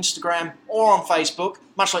him on Instagram or on Facebook,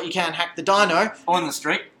 much like you can Hack the Dino. On the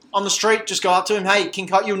street. On the street, just go up to him. Hey, King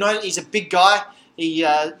Kaiju, you'll know he's a big guy. He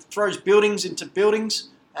throws buildings into buildings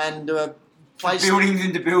and plays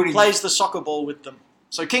the soccer ball with them.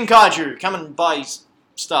 So King Kaiju, come and buy his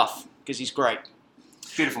stuff because he's great.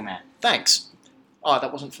 Beautiful man. Thanks. Oh,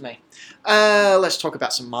 that wasn't for me. Let's talk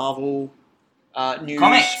about some Marvel news.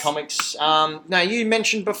 Comics. Now, you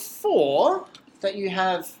mentioned before that you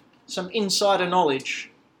have some insider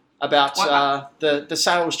knowledge about the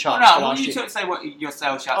sales charts for last year. You say what your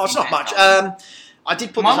sales charts. Oh, it's not much. I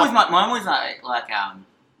did put mine this up. Mine was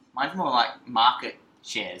mine's more like market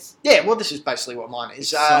shares. Yeah, well, this is basically what mine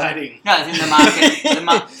is. Exciting. No, it's in the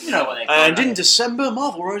market. You know what they call it. And in December,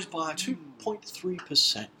 Marvel rose by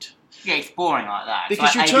 2.3%. Yeah, it's boring like that.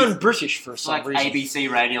 Because you turned British for some reason. Like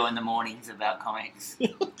ABC Radio in the mornings about comics.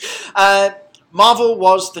 Marvel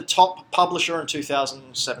was the top publisher in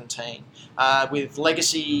 2017, with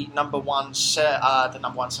Legacy the number one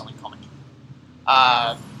selling comic.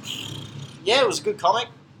 Yeah, it was a good comic,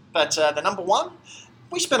 but the number one,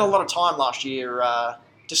 we spent a lot of time last year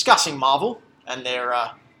discussing Marvel and their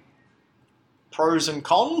pros and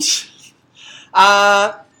cons.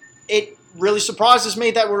 It really surprises me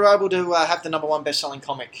that we were able to have the number one best-selling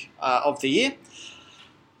comic of the year.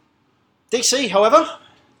 DC, however,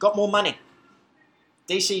 got more money.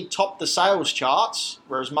 DC topped the sales charts,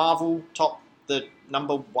 whereas Marvel topped the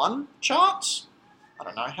number one charts. I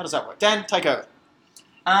don't know. How does that work? Dan, take over.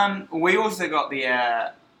 We also got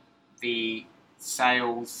the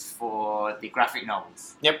sales for the graphic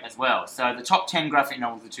novels as well. So the top 10 graphic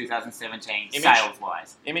novels of 2017,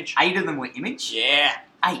 sales-wise. Image. 8 of them were Image. Yeah.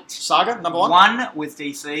 8. Saga, number one. 1 was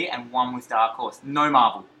DC and 1 was Dark Horse. No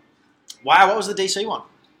Marvel. Wow, what was the DC one?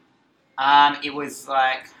 It was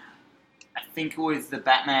like, I think it was the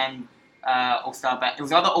Batman All-Star Batman. It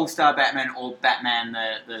was either All-Star Batman or Batman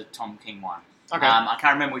the Tom King one. Okay. I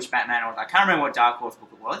can't remember which Batman it was. I can't remember what Dark Horse book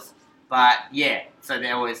it was. But yeah, so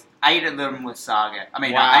there was 8 of them were Saga. I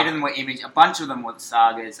mean, 8 of them were Image. A bunch of them were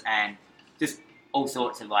Sagas and just all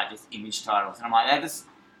sorts of like just Image titles. And I'm like, that just.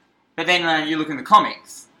 But then you look in the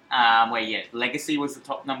comics, where Legacy was the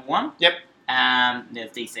top number one. Yep.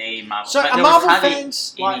 There's DC, Marvel. So but are Marvel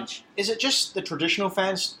fans Image. Is it just the traditional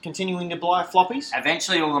fans continuing to buy floppies?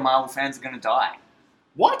 Eventually, all the Marvel fans are going to die.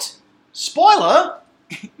 What? Spoiler?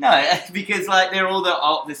 No, because like they're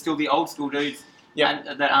still the old school dudes.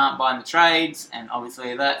 Yep. That aren't buying the trades, and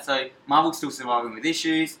obviously that. So Marvel's still surviving with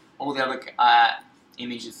issues. All the other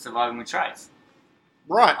Image is surviving with trades.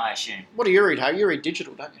 Right. I assume. What do you read, Harry? You read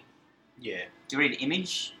digital, don't you? Yeah. Do you read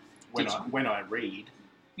Image? When I read.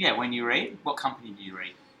 Yeah, when you read. What company do you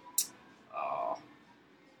read?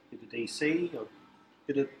 Bit of DC, or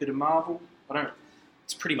bit of Marvel. I don't.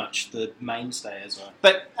 It's pretty much the mainstay as a.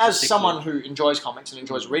 But as someone who enjoys comics and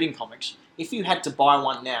enjoys reading comics, if you had to buy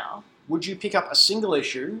one now, would you pick up a single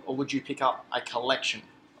issue or would you pick up a collection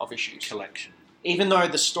of issues? Collection. even though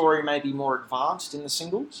the story may be more advanced in the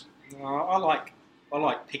singles? I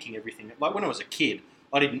like picking everything. Like when I was a kid,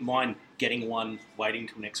 I didn't mind getting one, waiting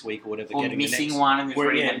till next week or whatever. Or getting missing the next, one and just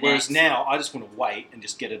reading it whereas next. now, I just want to wait and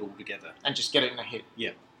just get it all together. And just get it in a hit. Yeah.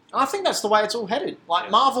 And I think that's the way it's all headed. Like Yeah.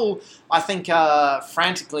 Marvel, I think,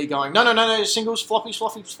 frantically going, no, singles,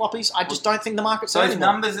 floppies. I just don't think the market's there Those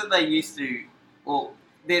anymore. numbers that they used to, well,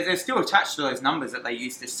 they're still attached to those numbers that they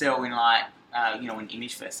used to sell in like, when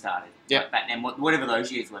Image first started. Yeah. Like back then, whatever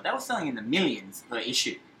those years were, they were selling in the millions per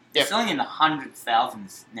issue. They're Yep. selling in the hundreds,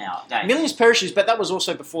 thousands nowadays. Millions per issues, but that was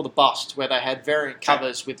also before the bust, where they had variant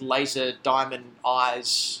covers with laser diamond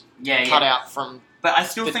eyes cut out from. But I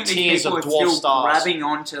still the think tiers these people of are dwarf still stars. grabbing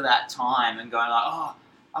onto that time and going like, oh,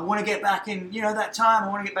 I want to get back in, that time. I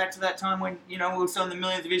want to get back to that time when, we were selling the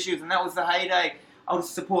millions of issues and that was the heyday. I'll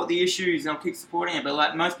just support the issues and I'll keep supporting it. But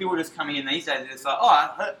like most people are just coming in these days, they're just like, oh, I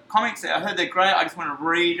heard comics, I heard they're great. I just want to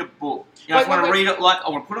read a book. I just want to read it I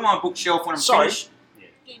want to put them on a bookshelf when I'm finished.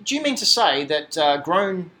 Do you mean to say that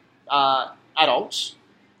grown adults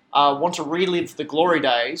want to relive the glory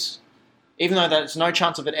days, even though there's no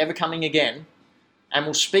chance of it ever coming again, and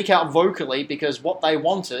will speak out vocally because what they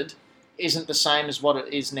wanted isn't the same as what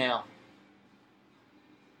it is now?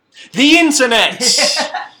 The internet!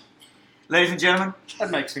 Ladies and gentlemen.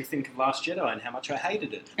 That makes me think of Last Jedi and how much I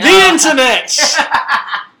hated it. The internet!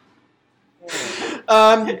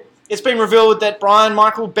 It's been revealed that Brian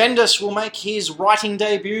Michael Bendis will make his writing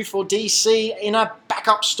debut for DC in a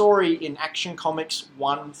backup story in Action Comics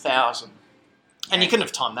 1000. And you couldn't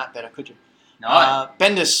have timed that better, could you? No.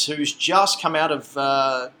 Bendis, who's just come out of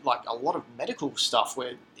a lot of medical stuff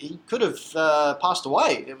where he could have passed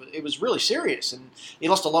away. It was really serious, and he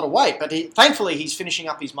lost a lot of weight. But thankfully, he's finishing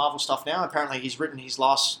up his Marvel stuff now. Apparently, he's written his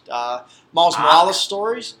last Miles Morales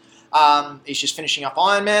stories. He's just finishing up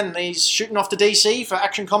Iron Man, and he's shooting off to DC for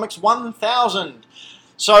Action Comics 1000.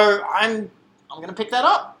 So I'm going to pick that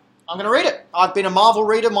up. I'm going to read it. I've been a Marvel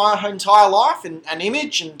reader my entire life, and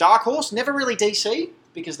Image and Dark Horse, never really DC,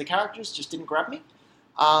 because the characters just didn't grab me.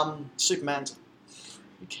 Superman's,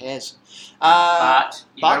 who cares? But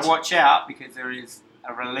you got to watch out because there is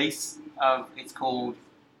a release of, it's called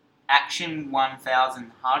Action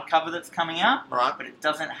 1000 hardcover that's coming out, right? But it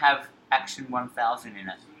doesn't have Action 1000 in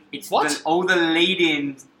it. It's what? All the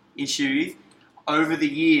lead-in issues over the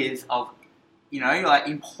years of,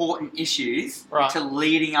 important issues to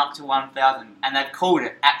leading up to 1000, and they've called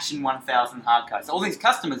it Action 1000 hardcover. So all these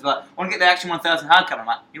customers are like, want to get the Action 1000 hardcover. I'm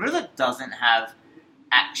like, it really doesn't have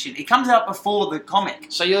action. It comes out before the comic.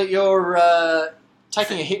 So you're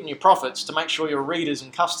taking a hit in your profits to make sure your readers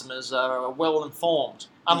and customers are well informed,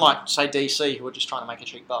 unlike, say, DC, who are just trying to make a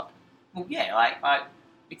cheap buck. Well, yeah,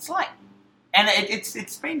 it's like, and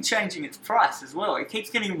it's been changing its price as well. It keeps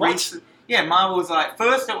getting yeah, Marvel was like,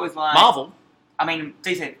 first it was like Marvel. I mean,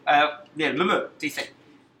 DC. DC.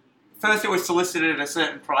 First, it was solicited at a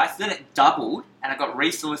certain price. Then it doubled, and it got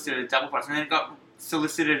re-solicited at double price, and then it got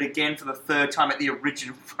solicited again for the third time at the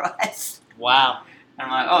original price. Wow. And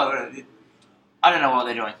I'm like, oh, I don't know what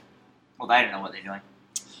they're doing. Well, they don't know what they're doing.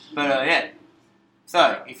 But yeah.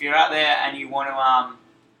 So if you're out there and you want to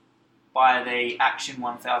buy the Action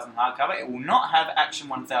 1000 hardcover, it will not have Action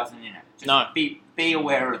 1000 in it. Just be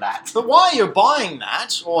aware of that. But while you're buying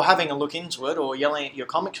that, or having a look into it, or yelling at your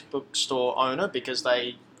comic book store owner because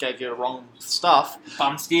they gave you the wrong stuff,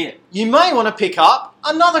 bum steer, you may want to pick up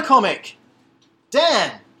another comic.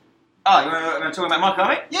 Dan. Oh, you want to talk about my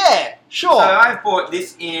comic? Yeah, sure. So I've bought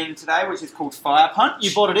this in today, which is called Fire Punch.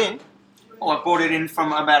 You bought it in? Oh, I bought it in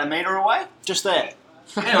from about a metre away. Just there.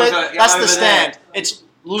 Yeah, that's the stand. There. It's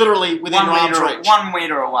literally within your arm's reach. 1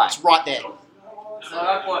 metre away. It's right there. So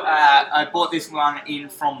I bought this one in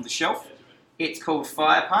from the shelf. It's called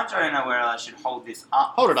Fire Punch. I don't know where I should hold this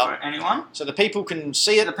up. Hold it up. For anyone. So the people can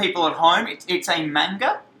see it. The people at home. It's a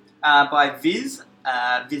manga by Viz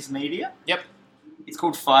Media. Yep. It's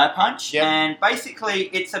called Fire Punch. Yep. And basically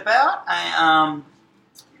it's about a...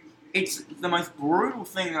 it's the most brutal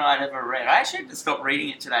thing that I'd ever read. I actually had to stop reading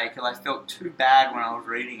it today because I felt too bad when I was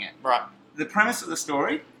reading it. Right. The premise of the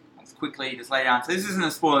story... quickly just lay down. So this isn't a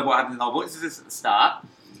spoiler of what happens in the whole book. This is just at the start.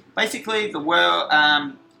 Basically, the world,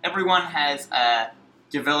 everyone has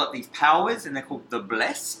developed these powers, and they're called the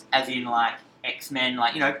Blessed, as in like X-Men,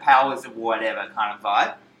 like powers of whatever kind of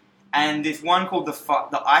vibe. And this one called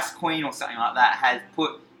the Ice Queen or something like that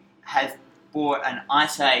has brought an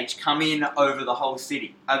ice age come in over the whole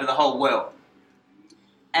city, over the whole world,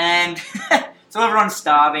 and. So everyone's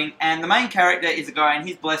starving, and the main character is a guy, and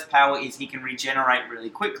his blessed power is he can regenerate really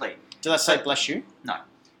quickly. Did I say bless you? No.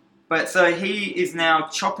 But so he is now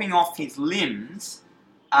chopping off his limbs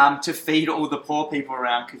to feed all the poor people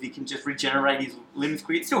around because he can just regenerate his limbs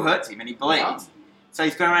quick. It still hurts him and he bleeds. Yeah. So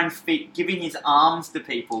he's going around giving his arms to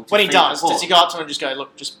people. When he does he go up to them and just go,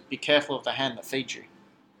 look, just be careful of the hand that feeds you?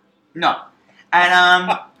 No.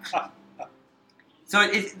 And so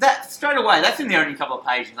that straight away, that's in the only couple of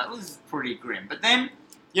pages. Like, this is pretty grim. But then...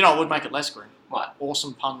 You know, it would make it less grim. What?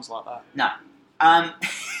 Awesome puns like that. No.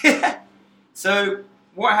 So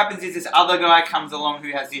what happens is this other guy comes along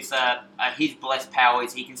who has this, his blessed power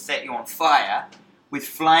is he can set you on fire with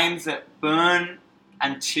flames that burn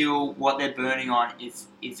until what they're burning on is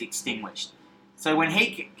extinguished. So when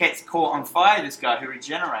he gets caught on fire, this guy who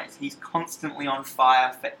regenerates, he's constantly on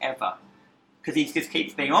fire forever. Because he just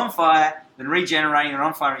keeps being on fire, then regenerating and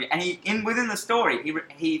on fire. And within the story,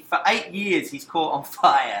 he for 8 years he's caught on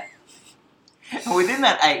fire. And within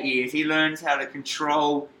that 8 years, he learns how to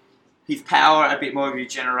control his power a bit more of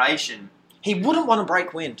regeneration. He wouldn't want to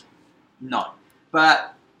break wind. No.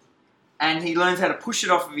 And he learns how to push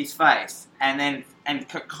it off of his face and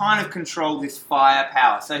kind of control this fire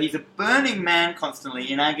power. So he's a burning man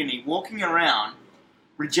constantly in agony, walking around,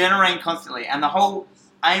 regenerating constantly. And the whole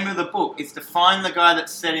aim of the book is to find the guy that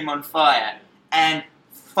set him on fire and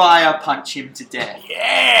fire punch him to death.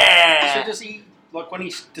 Yeah! So does he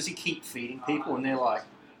keep feeding people and they're like...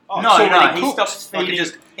 Oh, no, he stops feeding.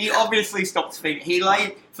 He obviously stops feeding.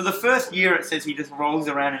 For the first year, it says he just rolls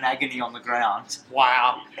around in agony on the ground.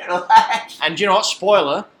 Wow. And you know what?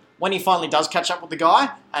 Spoiler. When he finally does catch up with the guy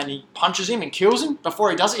and he punches him and kills him, before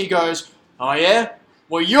he does it, he goes, oh yeah?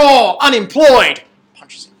 Well, you're unemployed!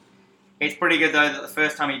 Punches him. It's pretty good, though, that the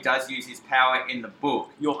first time he does use his power in the book...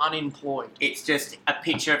 You're unemployed. It's just a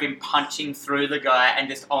picture of him punching through the guy and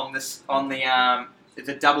just it's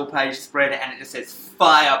a double-page spread, and it just says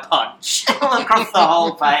 "Fire Punch" across the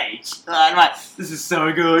whole page. I'm like, this is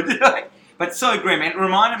so good, but so grim. It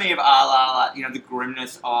reminded me of the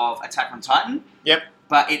grimness of Attack on Titan. Yep.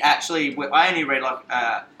 But it actually, I only read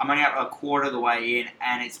I'm only up a quarter of the way in,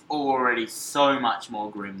 and it's already so much more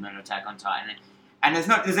grim than Attack on Titan. And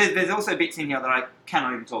there's also bits in here that I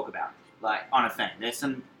cannot even talk about, like on a thing. There's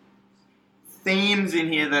some themes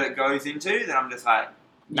in here that it goes into that I'm just like.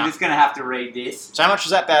 You're just going to have to read this. So how much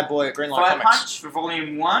is that bad boy at Greenlight Fire Comics? Punch for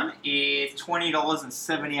Volume 1 is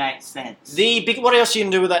 $20.78. What else are you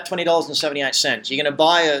going to do with that $20.78? You're going to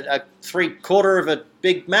buy a 3/4 of a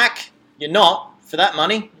Big Mac? You're not. For that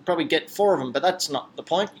money, you probably get 4 of them, but that's not the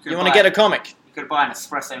point. You want to get a comic. You could buy an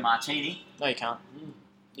espresso martini. No, you can't.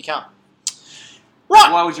 You can't. Right.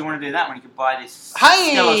 Why would you want to do that when you could buy this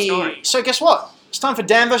stellar story? So guess what? It's time for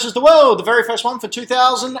Dan vs. the World, the very first one for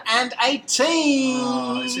 2018.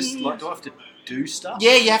 Oh, is this do I have to do stuff?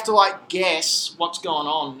 Yeah, you have to guess what's going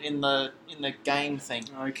on in the game thing.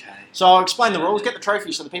 Okay. So I'll explain the rules, get the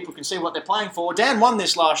trophy so the people can see what they're playing for. Dan won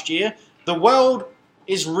this last year. The world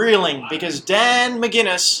is reeling because Dan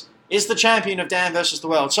McGuinness is the champion of Dan vs. the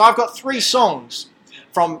World. So I've got 3 songs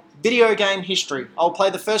from video game history. I'll play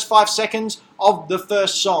the first 5 seconds of the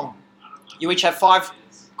first song. You each have 5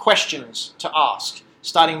 questions to ask,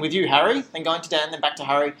 starting with you, Harry, then going to Dan, then back to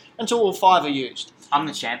Harry, until all 5 are used. I'm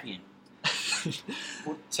the champion.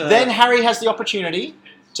 Then Harry has the opportunity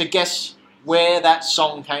to guess where that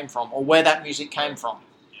song came from, or where that music came from.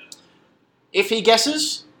 If he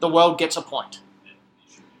guesses, the world gets a point.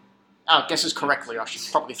 Guesses correctly. I should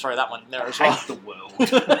probably throw that one in there as well. I hate the world.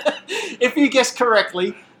 If you guess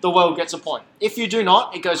correctly, the world gets a point. If you do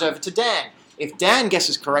not, it goes over to Dan. If Dan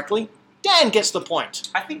guesses correctly, Dan gets the point.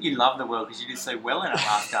 I think you love the world because you did so well in it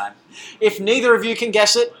last time. If neither of you can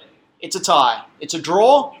guess it, it's a tie. It's a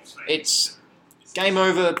draw. It's game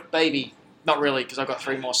over, baby. Not really, because I've got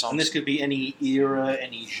 3 more songs. And this could be any era,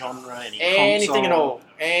 any genre, anything console. at all.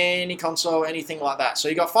 Any console, anything like that. So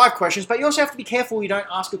you've got 5 questions, but you also have to be careful you don't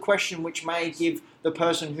ask a question which may give the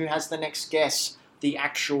person who has the next guess the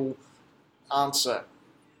actual answer.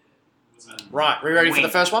 Right, we ready for the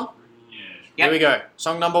first one? Yep. Here we go.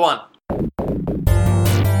 Song number 1.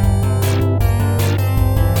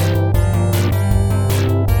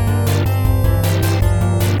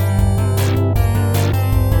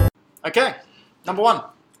 Okay, number 1.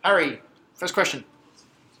 Harry, first question.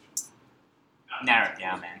 Narrow it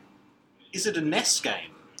down, man. Is it a NES game?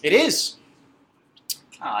 It is.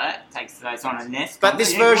 Oh, that takes those on a NES. But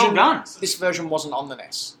this version wasn't on the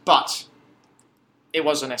NES. But it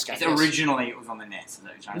was a NES game. Originally, it was on the NES.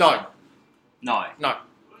 No. No. No.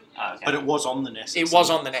 Oh, okay. But it was on the NES. It was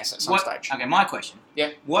on the NES at some stage. Okay, my question.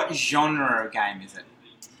 Yeah. What genre of game is it?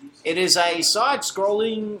 It is a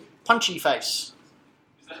side-scrolling punchy face.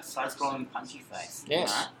 Side-scrolling punchy face. Yes.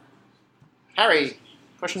 Right. Harry,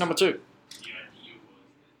 question number 2.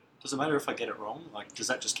 Does it matter if I get it wrong? Like, does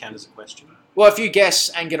that just count as a question? Well, if you guess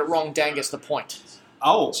and get it wrong, Dan gets the point.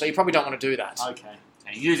 Oh. So you probably don't want to do that. Okay.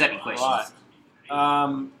 And use up your questions.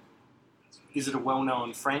 Right. Is it a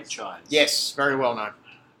well-known franchise? Yes, very well known.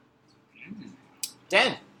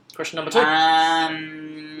 Dan, question number 2.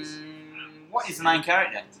 What is the main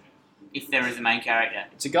character? If there is a main character.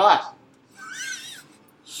 It's a guy.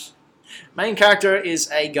 Main character is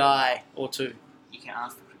a guy or two. You can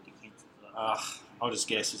ask for cryptic hints as well. I'll just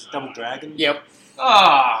guess. Is it Double Dragon? Yep.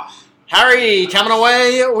 Oh, Harry coming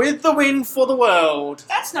away with the win for the world.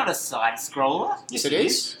 that's not a side scroller. Yes, it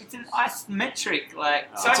is. It's an isometric. Like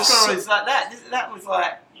Oh. side It's a scroller is like that. That was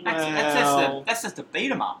like Well. that's just a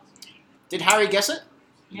beat 'em up. Did Harry guess it?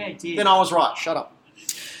 Yeah, it did. Then I was right. Shut up.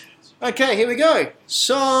 Okay, here we go.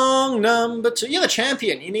 Song number 2. You're the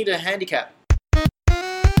champion. You need a handicap.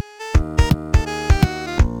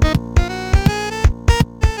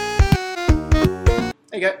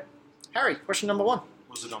 There you go. Harry, question number 1.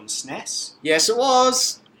 Was it on SNES? Yes, it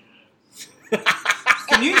was.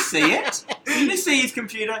 Can you see it? Can you see his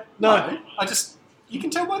computer? No. You can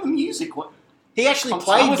tell by the music what... He actually I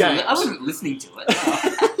played games. wasn't listening to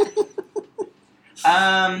it.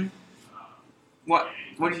 What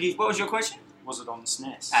was your question? Was it on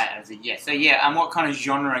SNES? Yeah. So yeah. What kind of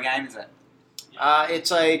genre game is it?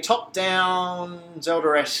 It's a top-down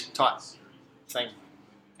Zelda-esque type thing.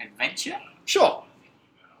 Adventure? Sure.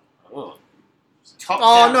 Oh. Top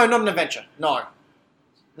Oh, down. no, not an adventure. No,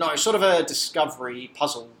 sort of a discovery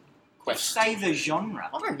puzzle quest. Say the genre.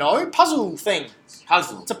 I don't know, puzzle thing.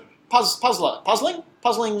 Puzzle. It's a puzzler. Puzzling,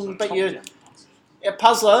 but you're a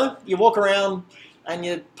puzzler. You walk around and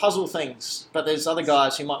you puzzle things, but there's other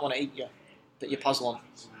guys who might want to eat you that you puzzle on.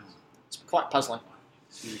 It's quite puzzling.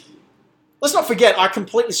 Let's not forget, I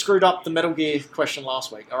completely screwed up the Metal Gear question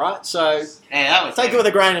last week, alright? So, Yeah, that was take it with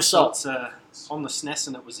a grain of So salt. it's on the SNES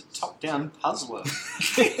and it was a top-down puzzler.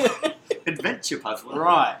 adventure puzzle.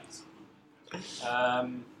 Right.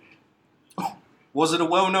 Was it a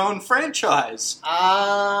well-known franchise?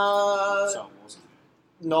 So it wasn't.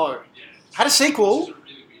 No. Had a sequel,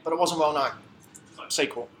 but it wasn't well known.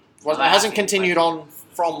 Sequel. It hasn't continued on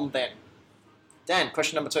from then. Dan,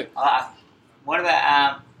 question number 2. What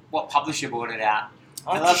about what publisher brought it out?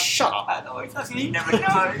 Shut up. I know, he never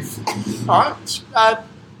knows. Alright.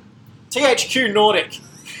 THQ Nordic.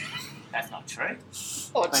 That's not true.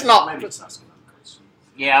 Oh, it's Maybe- not. Maybe it's asking that question.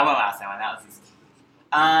 Yeah, I won't ask that one. That was his.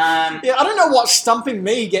 Yeah, I don't know what stumping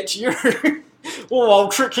me gets you. Well, I'll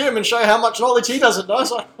trick him and show how much knowledge he doesn't know.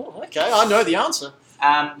 It's like, oh, okay, I know the answer.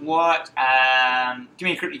 Give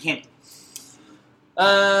me a cryptic hint.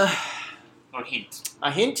 Or Or a hint.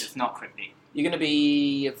 a hint. It's not cryptic. You're going to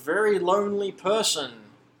be a very lonely person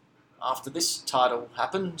after this title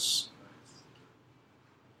happens.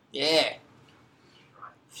 Yeah.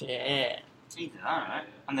 Yeah. Jesus, alright.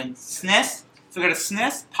 And then SNES. So we've got a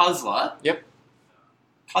SNES puzzler. Yep.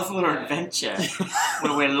 Puzzler adventure.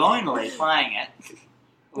 Where we're lonely playing it.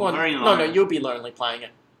 Well, Very no, lonely. you'll be lonely playing it.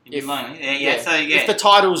 You'll be lonely. Yeah. So yeah. If the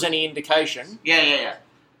title's any indication. Yeah.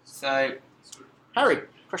 So Harry,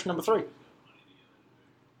 question number 3.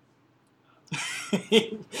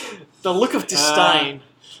 The look of disdain.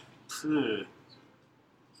 Ugh.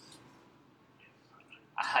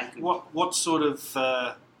 I hate good. What sort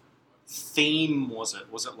of theme was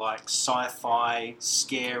it? Was it like sci-fi,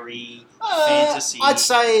 scary, fantasy? I'd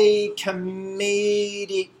say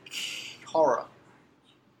comedic horror.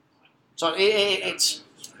 So it's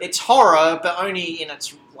horror, but only in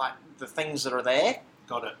its like the things that are there.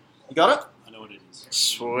 Got it. You got it? I know what it is.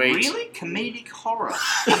 Sweet. Really? Comedic horror.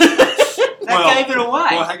 That gave it away.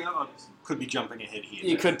 Well, hang on. I could be jumping ahead here.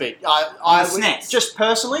 You but- could be. I would, SNES. just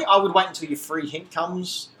personally, I would wait until your free hint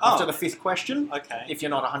comes after the 5th question. Okay. If you're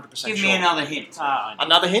not 100% sure. Give me another hint. I know.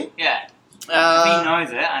 Another hint? Yeah. If he knows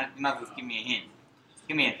it, I might as well give me a hint.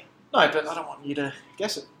 Give me a hint. No, but I don't want you to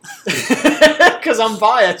guess it. Because I'm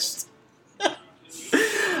biased.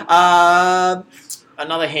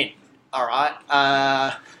 Another hint. Alright.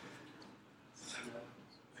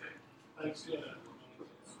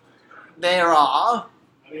 There are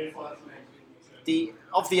the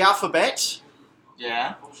alphabet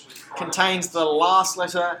Yeah. contains the last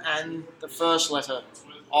letter and the first letter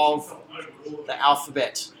of the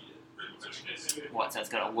alphabet. What? So it's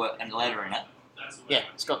got a word and letter in it. Yeah,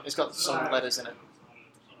 it's got some letters in it.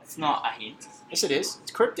 It's not a hint. Yes, it is.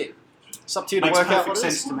 It's cryptic. It's up to you to Makes work out perfect what it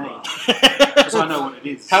sense is. to me. Because I know what it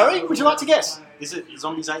is. Harry, would you like to guess? Is it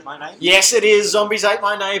Zombies Ate My Name? Yes, it is. Zombies Ate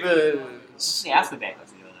My Neighbours. What's the alphabet got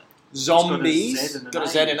to do with it? Zombies. It's Got a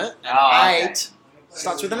Z in it. And Oh, okay. 8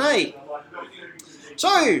 starts with an A.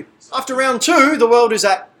 So, after round 2, the world is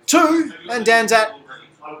at 2, and Dan's at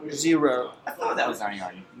Zero. I thought that was only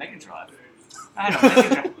on Mega Drive. I had on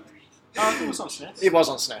Mega Drive. Oh, I think it was on SNES. It was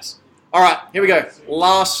on SNES. All right, here we go.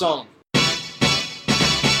 Last song.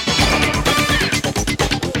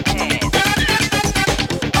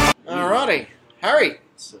 Alrighty, Harry.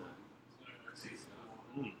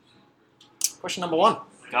 Question number 1.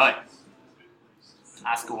 Go.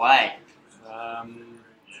 Ask away.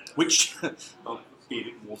 Which, I'll be a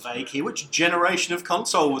bit more vague here, which generation of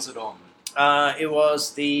console was it on? It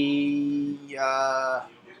was the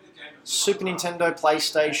Super Nintendo,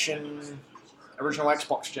 PlayStation, original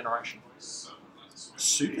Xbox generation.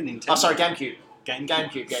 Super Nintendo? Oh, sorry, GameCube.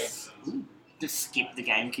 GameCube, yeah. Just skip the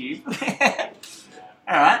GameCube.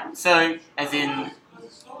 Alright, so, as in,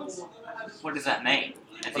 what does that mean?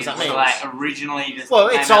 What does that mean? Like, originally just Well,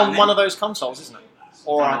 it's on one of those consoles, isn't it?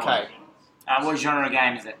 Or arcade. What genre of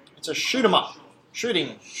game is it? It's a shoot 'em up.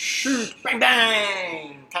 Shooting. Shoot. Bang,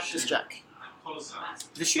 bang. Cactus Jack.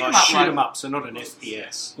 The shoot 'em up shoot 'em up, so not an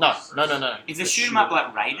FPS. No. Is the shoot 'em up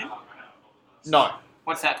like Raiden? No.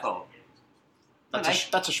 What's that called? That's a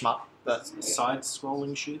shmup. But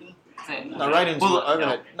side-scrolling shooter? no, Raiden's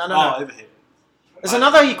overhead. No. Oh, overhead. There's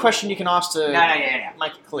another question you can ask to No.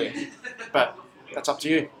 make it clear. But that's up to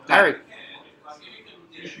you. Harry.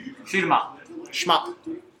 Shoot 'em up. Shmup.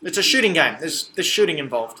 It's a shooting game. There's shooting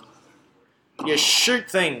involved. You shoot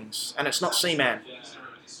things, and it's not Seaman.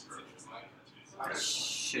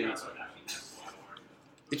 Shoot.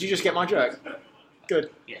 Did you just get my joke?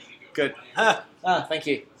 Good. Yeah. Good. Thank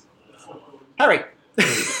you. Harry.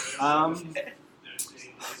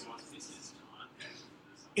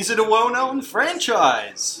 Is it a well-known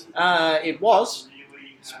franchise? It was.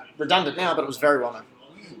 It's redundant now, but it was very well known.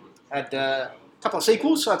 Had a couple of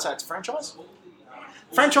sequels, so I'd say it's a franchise.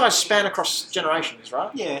 Franchise span across generations,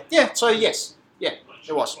 right? Yeah. Yeah, so yes. Yeah,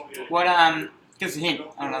 it was. What, give us a hint.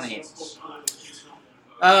 Another hint.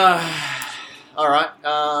 Alright.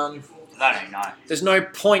 I don't know. There's no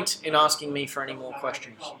point in asking me for any more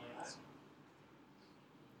questions.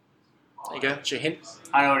 There you go, that's your hint.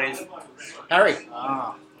 I know what it is. Harry.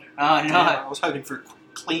 Ah. Oh, no. I was hoping for a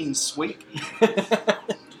clean sweep.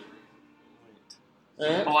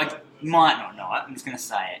 Well, I might not know it. I'm just going to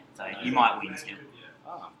say it. So you might win still.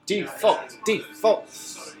 Default.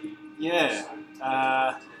 Yeah.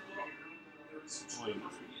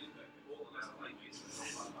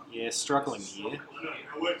 Struggling here. You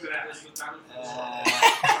can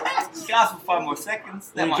ask for 5 more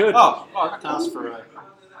seconds. You could. Oh, I can ask for a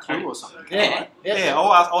clue or something. Yeah.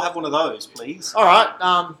 I'll have one of those, please. Alright,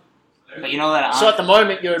 But you know that. so at the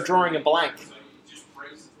moment you're drawing a blank.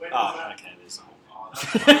 Oh, okay.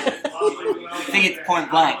 I think it's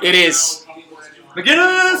point blank. It is.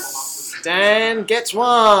 Beginners! Dan gets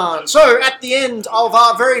one. So at the end of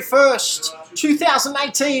our very first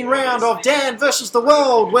 2018 round of Dan versus the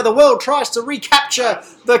World, where the world tries to recapture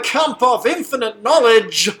the cup of infinite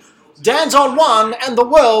knowledge, Dan's on 1 and the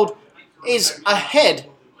world is ahead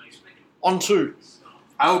on 2.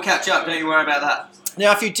 I will catch up, don't you worry about that.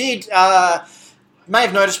 Now, if you did, may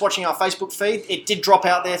have noticed watching our Facebook feed, it did drop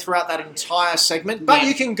out there throughout that entire segment, but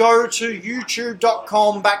you can go to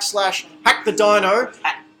youtube.com/hackthedino.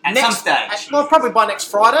 At some stage. Well, probably by next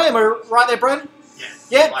Friday. Am I right there, Brad?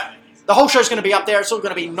 Yeah. The whole show's going to be up there. It's all going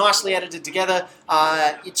to be nicely edited together.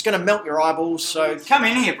 It's going to melt your eyeballs. So come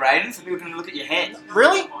in here, Braden, so people can look at your head.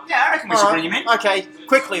 Really? Yeah, I reckon we should bring him in. Okay,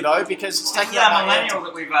 quickly though, because it's taking up my head.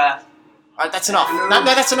 That we've. Alright, that's enough. No,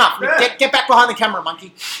 that's enough. Get back behind the camera,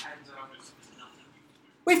 monkey.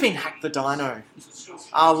 We've been Hack the Dino.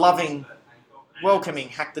 Our loving, welcoming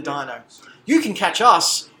Hack the Dino. You can catch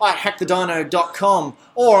us at hackthedino.com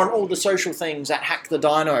or on all the social things at Hack the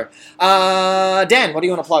Dino. Dan, what do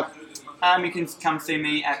you want to plug? You can come see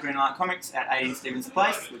me at Greenlight Comics at 18 Stevens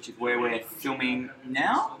Place, which is where we're filming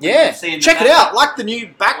now. Yeah, check it out. Like the new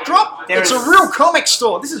backdrop? It's a real comic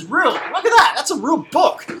store. This is real. Look at that. That's a real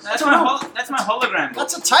book. That's my hologram book.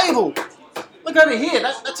 That's a table. Look over here.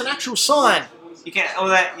 That's an actual sign. You can all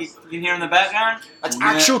that you can hear in the background. That's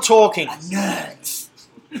actual talking. Nerds.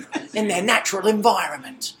 In their natural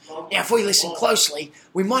environment. Now, if we listen closely,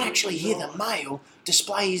 we might actually hear the male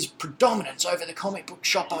display his predominance over the comic book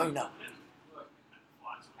shop owner.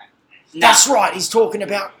 No. That's right, he's talking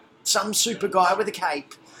about some super guy with a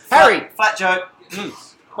cape. Harry! Flat joke.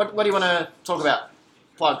 What do you want to talk about?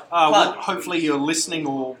 Plug. Well, hopefully you're listening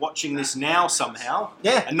or watching this now somehow.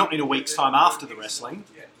 Yeah. And not in a week's time after the wrestling.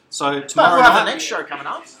 So But tomorrow we'll have night... the next show coming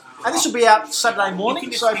up. And this will be out Saturday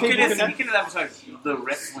morning, so people can... You can episode the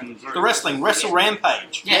wrestling group. The wrestling, Wrestle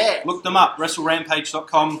Rampage. Yeah. Look them up,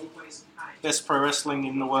 WrestleRampage.com. best pro wrestling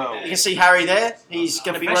in the world. You can see Harry there. He's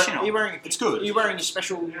going to be wearing. It's good. Are you wearing your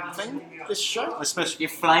special thing this show? My special. Your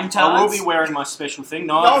flame I will tarts? be wearing my special thing.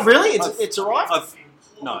 No, Oh, really? It's arrived?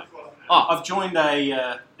 No. Oh. I've joined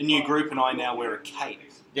a new group and I now wear a cape.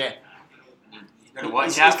 Yeah. You've got to watch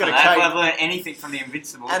He's out for got a that. cape. If I've learned anything from the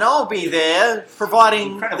Invincible. And I'll be there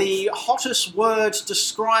providing Incredible. the hottest words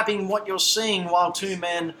describing what you're seeing while two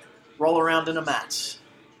men roll around in a mat.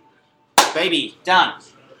 Baby. Done.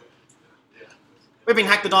 We've been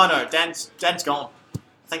Hack the Dino. Dan's gone. I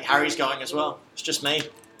think Harry's going as well. It's just me.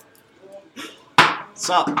 What's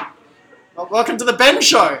up? Well, welcome to the Ben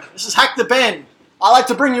Show. This is Hack the Ben. I like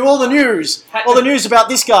to bring you all the news. All the news about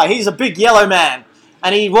this guy. He's a big yellow man.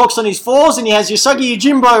 And he walks on his fours and he has Usagi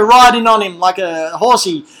Yojimbo riding on him like a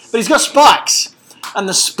horsey. But he's got spikes. And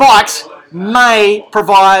the spikes may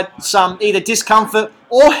provide some either discomfort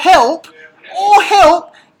or help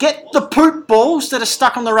get the poop balls that are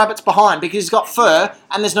stuck on the rabbit's behind because he's got fur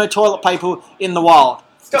and there's no toilet paper in the wild.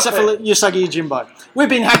 Except for Usagi Yojimbo. We've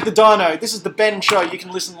been Hack the Dino. This is the Ben Show. You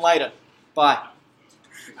can listen later. Bye.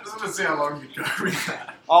 I just want to see how long you go with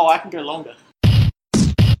that. Oh, I can go longer.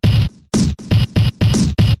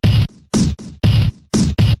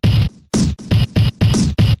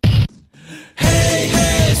 Hey,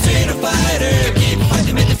 hey, Street Fighter, keep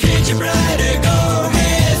fighting, make the future brighter. Go,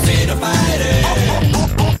 hey, Street Fighter.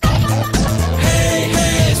 Hey,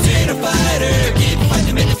 hey, Street Fighter, keep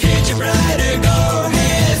fighting, make the future brighter. Go,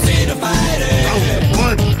 hey, Street Fighter.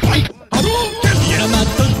ヤマ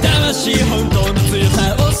ト魂、本当の強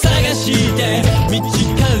さを探して道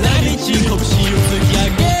から道、拳を突き上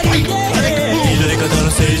げる。誰か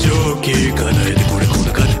の正常期、叶えてこれこの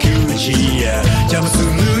方窮地や邪魔す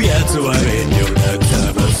る奴は遠慮なく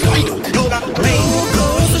騙す。レインボーゴ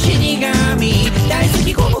ースト死神、大好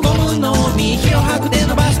きゴムゴムの実、火を吐くで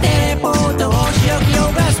伸ばしてレポートを白くヨ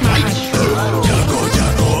ガスマッシュ。ジャゴジャ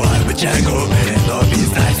ゴアルバジャゴメレのビ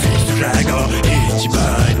スタイスストラゴ1万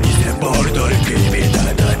2000ボルトで君ダ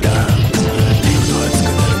ダダン。リフト熱く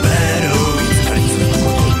なるバトル、いつかに続くこ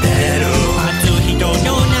と出る。待つ人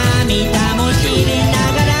の涙も知りな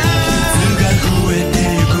がら傷が増えて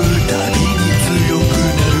ゆくたびに強く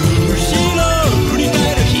なる。後ろ振り返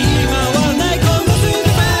る暇はないこのスー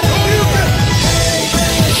パー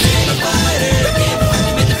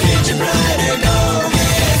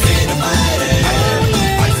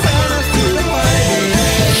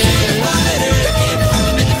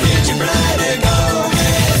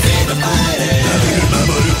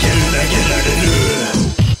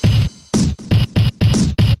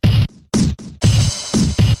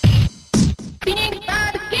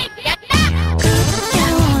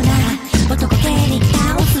男蹴り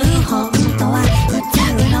倒す本当は普通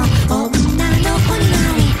の女の子にな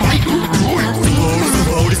りたい。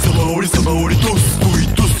俺様俺様俺とすごい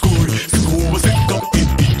とすごいそこは世界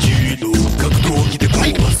一の格闘技で壊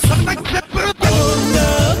す。女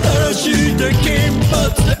新しいで金髪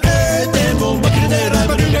ででも負けれないライ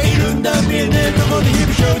バルがいるんだ。見えねえとこで日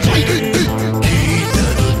々承知。聞いた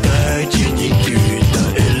の大事に聞いた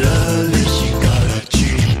得られしがチ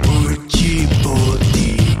プチボデ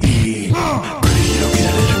ィ繰り広げら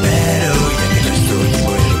れるメロ焼けた人に燃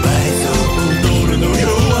える埋葬。踊るの弱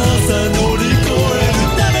さ乗り越える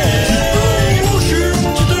ため自分を信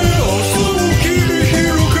じて明日を切り開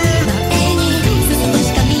く。前に進むし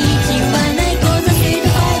か道はないこのスイート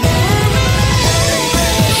ファイター。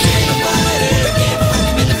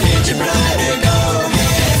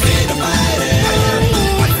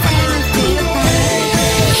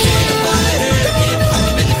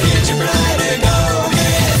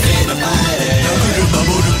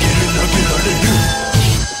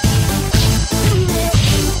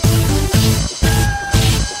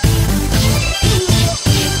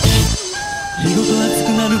見事熱く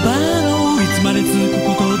なるバロー、いつまで続く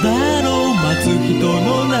ことだろう。待つ人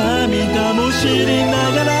の涙も知り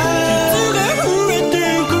ながら傷が増えて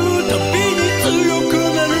ゆくたびに強く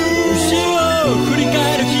なる。後ろ振り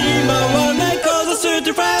返る暇はない Cause I'm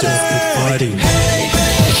Street Fighter。